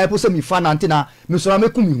sun dai po se mi fa na ntina mi so na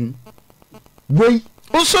meku mi hu wei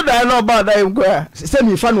uso dai no ba dai nkwa se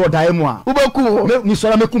mi fa no dai mu a ubeku mi so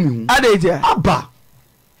na meku mi hu adeje aba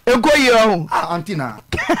ego ye ohun antina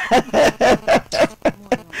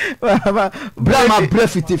brama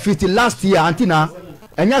brefiti last year antina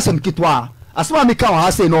enya sem kitwa asema mi ka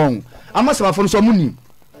wa say no amasema fo no so muni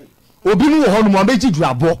obi mu wo ho no mo abeji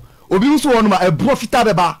duabo obi mu so wo no ma ebro fita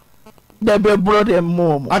beba de be bro de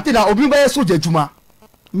mo antina obi ba yeso jejuma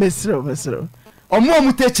mesro omo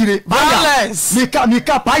mu techire violence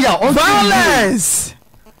mika paya on violence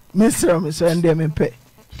mesro ende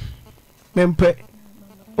mempe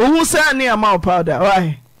ohun sa ni ama powder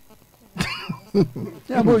why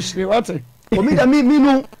ya bo shire wate omi da mi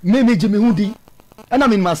no me jimi hudi ana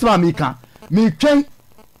mi masama mi ka mi twen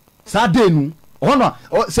sa de nu ono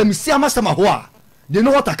se mi si amasama ho a they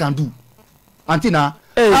know what I can do antina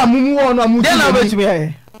amumu ono amumu dey na betumi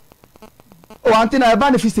aye o antina e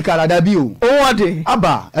ba ne physical da bi o what dey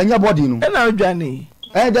aba enya body nu e na odwane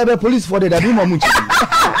there be police for the da bi mo mu chi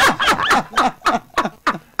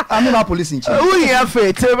I'm not police in chief. We have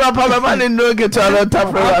faith. Papa man no get to a top.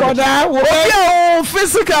 Akwada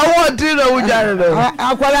physical what do know we jare do.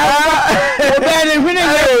 Akwada obey the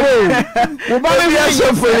winning we ba we are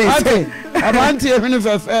so police. Auntie finish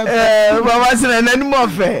Baba say na more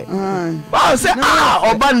fair. Ba say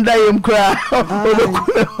obanda yem kra.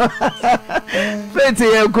 Faith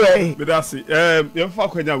yem kra. Be that say yem fa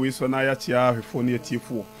kwanya we so na ya chia hwefo na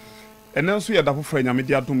etiefo. Enen so ye da fofo nya me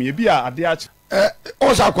dia dom ye bia ade a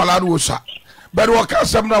osa kwala no osa but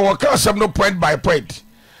wakasem no point by point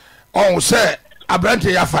on say abrante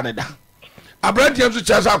ya faneda abrante enso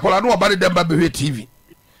chesa akwala no obade dem ba be TV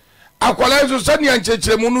akwala enso sani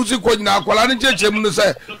anchechemu no si konyina akwala no chechemu no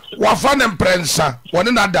say wafa ne mprensa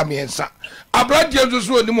woni na adamiensa abrante enso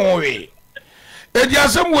so oni mo we edi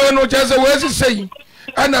asem we no chese we si sei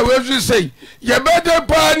ana we si sei ye bede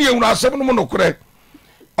pa ni ehunu asem no mo no kore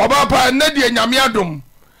oba pa ne de nyame adom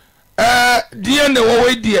DNA wo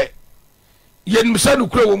we die yen msa no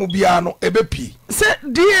kura wo mu bia no ebepi se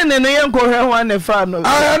DNA no yen ko hwe ne fa no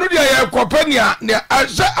no dia ye kopania ne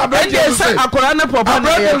se abende se akora ne papa ne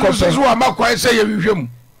ye kopania so amakwan se ye hwehwem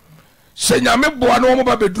se nyame boa no mo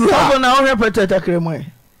ba beduru ha na wo hwe petata kremo e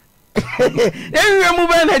hwe mu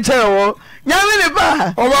ba na chewo nyame ne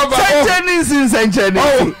ba senteni senteni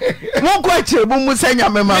mo kwa chebu mu se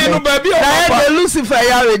nyame ma no ba bia na Lucifer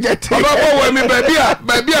ya reject baba wo mi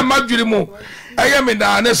ba bia madwiri mu eye me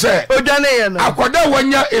na ne se odwane ye no akoda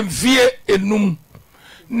wanya emfie enum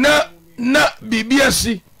na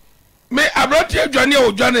bibiasi me abrati adwane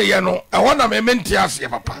o dwane ye no ehọ na me mente ase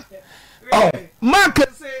papa oh mark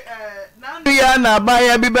say nandu ya na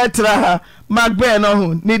baya bi betra ha McBrown no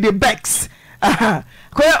hu ni the bex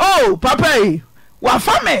ko oh papa wa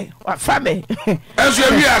fame enso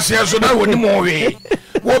ewi ase enso na woni mo we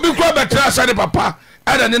wo bi kwa betra ase de papa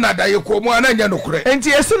ada ne na daye ko mu ana nya nokure enti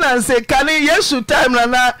yesu na nse kane yesu time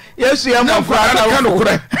na yesu ya mo kwa na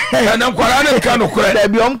nokure na nkwara na ka nokure da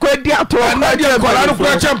bi om kwa di ato na di nkwara no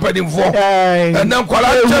kwa champanimfo na nkwara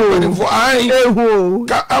champanimfo ai ehu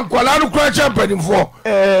ka nkwara no kwa champanimfo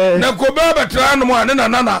na ko ba betra no mo ane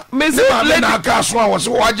na mezi na aka so a wo se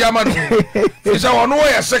wo jama no isa wono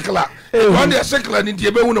ye sekla ko de sekla ni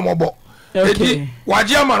die be hu no mobo edi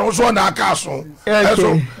waje ama no so na aka so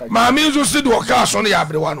eso ma mi zo si do ka so no ya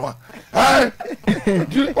brewa no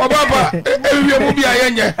obaba ewie mu bia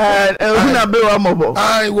yenye na brewa mobo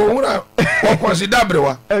ai wo huna o consider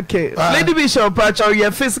brewa okay lady bishop pacho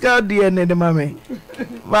your physical DNA de mame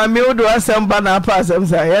odo asem na pass am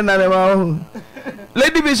say ya na ma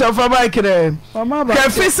lady bishop for my kire the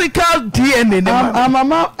physical DNA de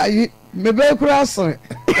mama me be kura so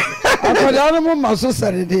akoda no mo maso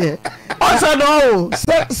sare de Osa no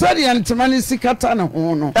sare antimani sikata na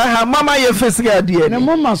ho no mama ye physical DNA ne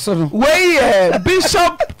mo maso no we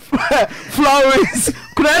Bishop Florence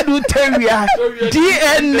Kwadwo Nkansah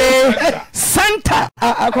DNA center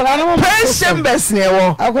akoda no mo patient best ne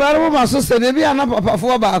wo akoda no mo maso sare bi ana papa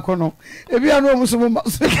fo ba akono e bi ana mo so mo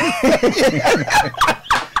maso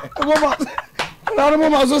Akwara mo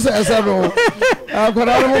maso se esero.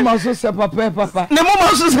 Akwara mo maso se papa. Ne mo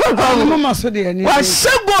maso se papa. Ne mo maso de ni. Wa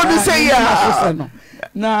shego ni se ya.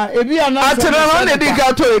 Na ebi ana atena na de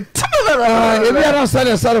ka to. Ebi ana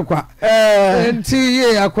sare kwa. Enti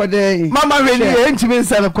ye akwada yi. Mama really enti me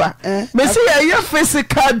sare kwa. Me se ya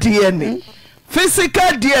physical DNA.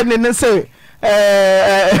 Physical DNA ne se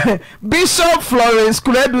Bishop Florence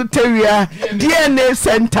Kwadwo Nkansah DNA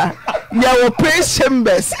center ya wo patient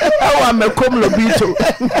best awa mekom lobito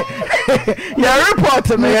ya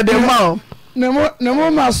report me ya de ma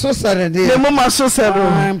nemo maso sare de nemo maso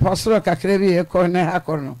sare pastor kakra bi e ko na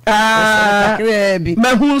akono kakra bi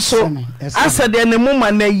mahunso asade nemo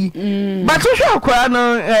manayi but hwe akwa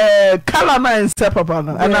no kala na nse papa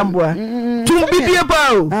no anamboa tum bidie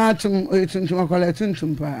pa o tum akola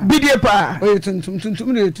tum pa bidie pa o tum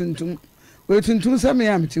o tum same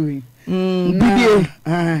ya mtiwi bidie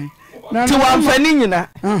ti wa mfani nyina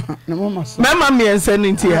nemo maso mama miense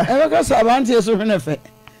ntia e ka sa Auntie so hwene fe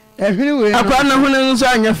ehwini we akwa na hunu nso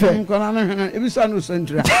anya fe nkona na hwene ebisa no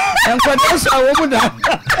sentra enkwade so awo mu da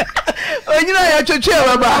onyina ya choche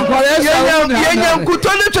baba yenya nkuto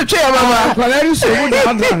ne choche baba kwale so mu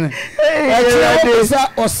da dan e sa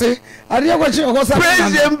ose ariya kwachi okosa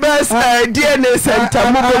president best DNA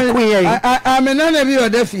center mo ko kuyen amena na bi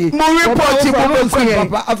odafie mo report ko kuyen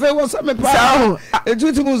papa afa wo sa me pa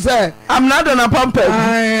etutu mu say I'm not on a pamper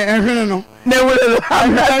ehwene no na wele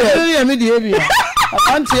I'm not me die bia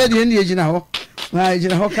Auntie de ndi ejina ho na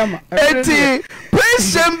ejina ho kama eti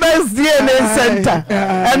president best DNA center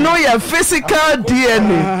eno ya physical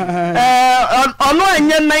DNA ono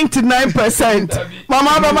anya 99%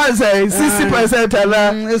 mama say 60%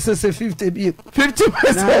 ala ese 50 bi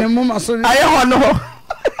 50% na mo maso aye ho no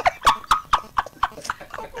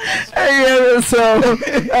so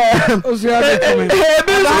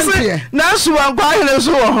na so an kwa hele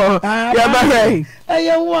so ho ya ba hey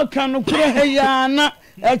aye wo kan no kure he ya na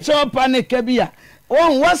e chopa ne kabia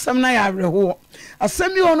won wasam na ya reho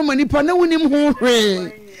asemi ono manipa na wonim ho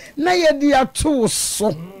hwe na ye dia to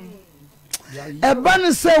so eba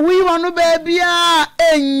ne se wi wano ba bia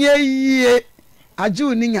enye yie age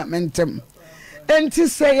oni nyamentem enti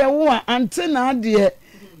se ye wo ante na de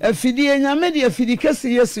afidie nyame de afidi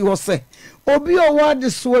kese yesi ho se obi o wade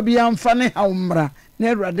so bi amfa ne hawmra na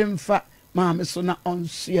Awurade mfa maame so na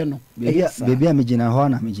onhye no bebi a megina ho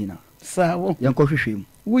na megina sawo yankɔhwehwem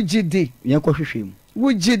wugidi yankɔhwehwem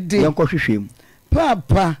wugidi yankɔhwehwem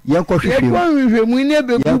papa yankɔhwehwem yankɔhwehwem ne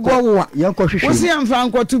be gubo wa yankɔhwehwem wosi amfa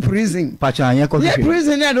nkɔto prison pacha yankɔhwehwem ye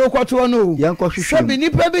prison ne de okɔto no yankɔhwehwem sabi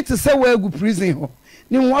nipa bi te se wa agu prison ho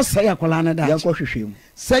ni wo sa yakola na da yankɔhwehwem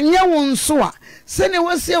sanya won so a se ne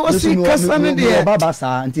wasi kasa ne de baba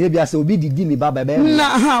sa ntie bia se obi didi mi baba be na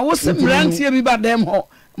ha wosi mrantie bi ba dem ho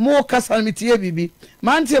mo kasa mi tie bibi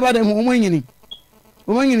man tie ba dem ho mo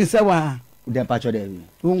nyini se wa dem pacho de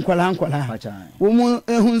wo nkwala pacha wo mu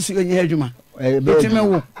ehun su enye adwuma etime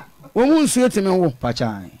wo mu nsu etime wo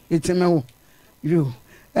pacha etime wo yo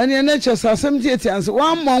ene na chesa asem tie tie anse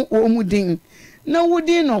wa mmon wo mu din na wo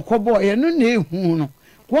din no kɔbɔ ye no na ehun no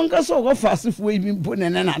won ka so go fasifo ebi mpo ne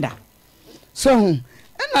nada so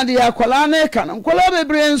na de akwala na ka no kwala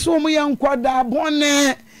bebre nso mu ye nkwada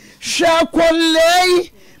bone hwa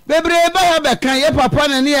kwalei bebre ba ya be kan ye papa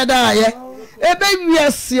na ne ye da ye ebe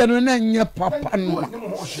wiase no na nye papa no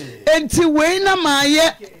enti we na ma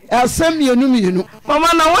ye asem yenu mama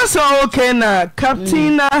na what's okay na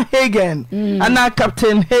Captain Hagen and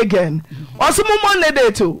Captain Hagen also mo ne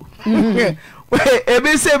dey to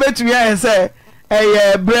ebi say betu ya say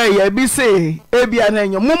bre ya bi say ebi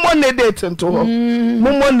anenyo mo ne date nto ho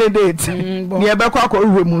mo ne date ni e be kwa kwa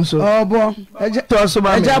hwe mu nso obo to so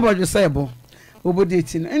ma eja bojo say bo obo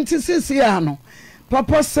date na enti sisi ya no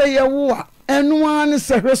papa say ye wo a enu an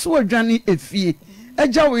se hweso adwane efie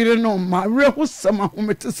eja wire no ma rehu sama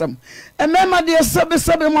hometesam emema de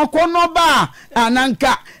sebe makono ba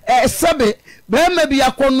ananka sebe be ma bi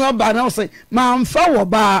akono ba na say ma mfa wo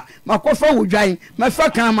ba makofa wodwan mafa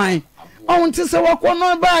kan man on ti se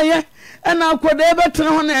wakono ba ye na akoda e betre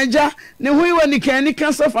ho na eja ne hu iwa ni kan ni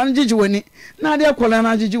kan safa njiji wani na ade akola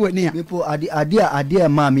na njiji wani a nipo ade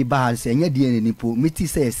ma mi ba se nya de ni nipo meti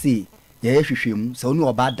se se ye hwehwemu se oni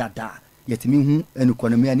oba dada yetimi hu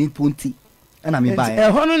enukonomi ani ponti ana mi ba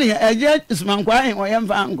e hono ne eje smankwa en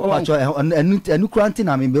oyemfa anko acho enu kranti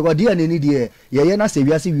na mi be go de ni de ye na se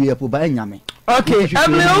wiase wie po ba nyame okay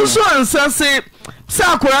amle also answer say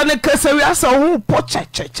akora ne kasa wiase ho po che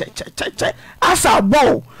asa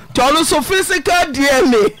bo to also physical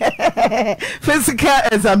DNA physical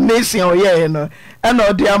examination oye no and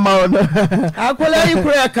odi ama no akola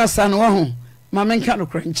ikura kasa no ho ma menka no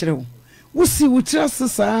kra nkyere wusi wutra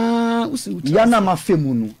sesa wusi ya na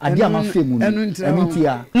mafemu no ade amafemu no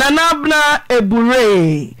enuntia na nabna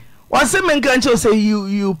ebure wase menka nche say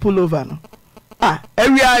you pull over no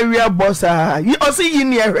area boss you also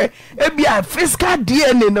yin here e bia physical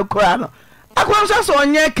DNA no kora no akwanso so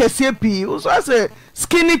onye kese pi so say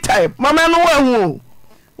skinny type mama no wa hu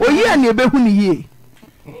oyi ani ebehu ni ye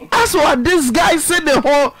as what this guy said the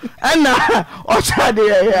whole and ocha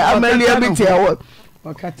de amalia bitia what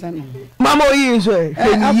wakatano mama oyi so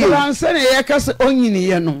akwala nse ne ye kase onyini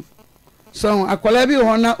ye no so akwala bi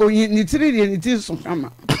ho na oyi ni tiri de ni ti so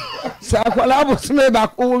kama sa akwala abosme ba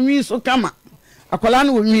ko onwi so kama akwala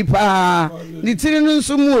na onwi pa ni tiri no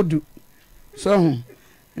nso mu odu so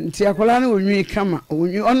nti akwala na onwi kama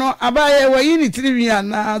onwi ono abaye wayi ni tiri wi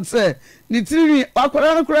ana se ni tiri wi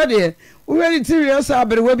akwala na kura de wo ni tiri wi asa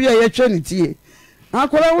abere wo bi a ye twa ni tie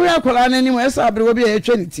akwala wo akwala na ni mo asa abere wo bi a ye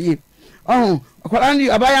twa ni tie akwala ni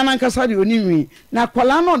abaya na nkasa de onimi na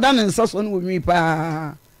akwala no da ne nsa so no onwi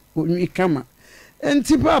pa onwi kama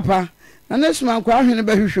enti papa na nesuma kwa ahwene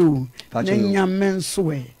ba hwehwe na nyame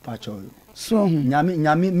nso e pacho so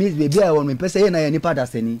nyame mi bebi a won me pese ye na ye nipa da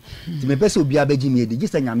seni ti me pese obi abaji mi edi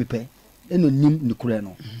gisa nyame pe eno nim ni kure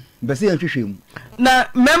no pese ye hwehwe mu na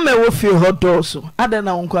meme wo fi hodo so ada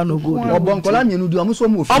na wonkwa no go obonkola mienu du omuso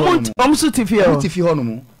mu ofi omuso tifi ho no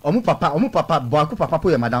mu omu papa boako papa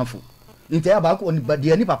po ye madamfo nti ya ba ko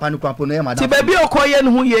de ni papa no kwapo no ye madamfo ti bebi okoye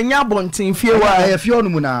no hu ye nya bonten fie wa ye fie ho no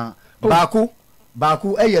mu na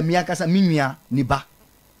baako eye mia kasa minua ni ba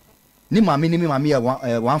ni mame ni mame ye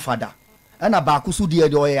one father ana baako so de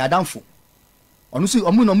oye adamfo onu si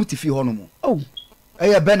omu no mutifi ho no mu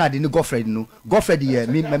eye Bernard ni Godfred ye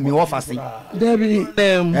mi ofase Debbie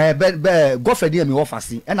Godfred ye mi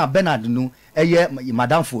ofase na Bernard no eye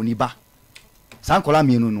madamfo ni ba sankola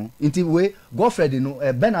mienu no nti we Godfred no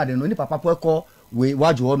Bernard no ni papa po ko we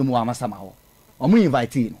wajo ho no mu amasama ho omu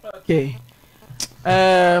invite okay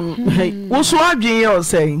what's what you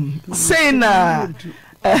say na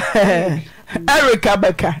Eric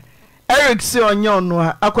Abeka Eric si onyo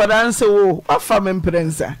no akwada nse wo afa me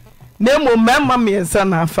mprensa nemo mema miensa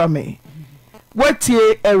na afa me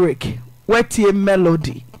wetie Eric wetie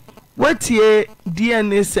Melody wetie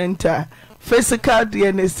DNA Center physical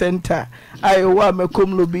DNA Center Iowa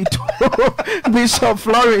mekomlobito Bishop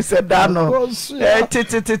Florence Edano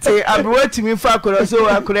tete abweti mi fa akora so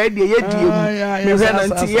akora de ye die mi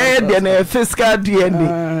zananti ye de na physical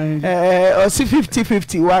DNA osi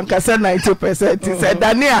 50-50 one kasa 90% say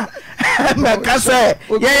Dania me kasa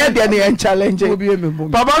ye de na challenge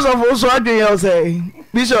Papa of also adwen say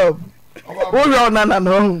Bishop wo yo nana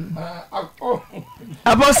no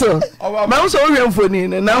Apostle ma wo so wo mfoni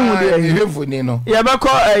na hu de mfoni no ye be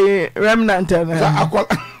call remnant na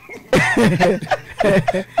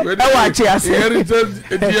ewa achi ase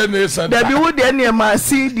DNA center da bi wo de na ma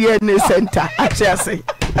see DNA center achi ase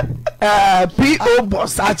PO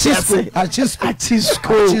boss achi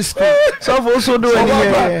school so for so do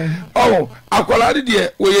any oh akwala de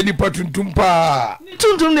we ye nipa tuntum pa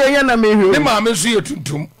tuntum de ye na mehu ne ma me so ye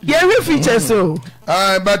tuntum ye we features so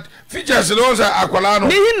but features no say akwala no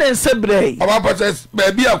ni hin sebrei oba process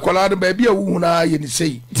ba bi akwala no ba bi awu na ye ni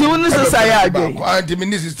sei ti woni sesa ya adwe Auntie me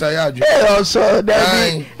ni sister ya adwe also that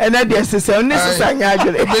be and that sister ni sesa ya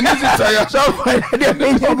adwe me ni sister ya so and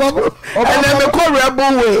me ko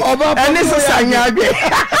rebel way and ni sesa ya adwe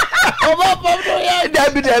oba pablo ya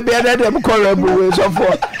that be ko rebel way so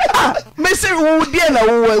for me say wo die na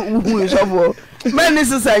wo so for me ni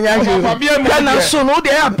sesa ya adwe kana so no de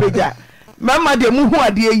apeja mama de mu hu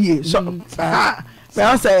ade ye so me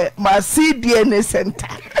say ma see DNA center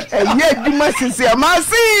ye duma sisi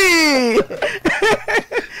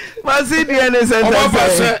ma see DNA center oba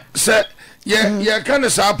se ye kan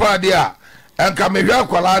sa pa de a enka me hwa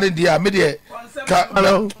kwala de a me de ka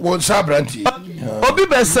won sabranti obi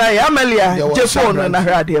be say Amelia GhPage na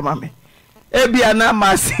hwa de ma me ebia na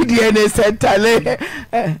ma see DNA center le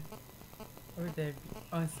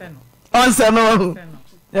on seno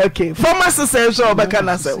okay pharmacy say so obeka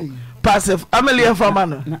na say passive Amelia farmer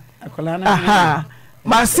no aha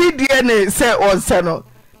ma see DNA say on seno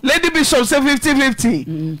Lady Bishop say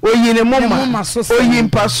 50-50 oyine mama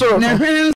oyimpa so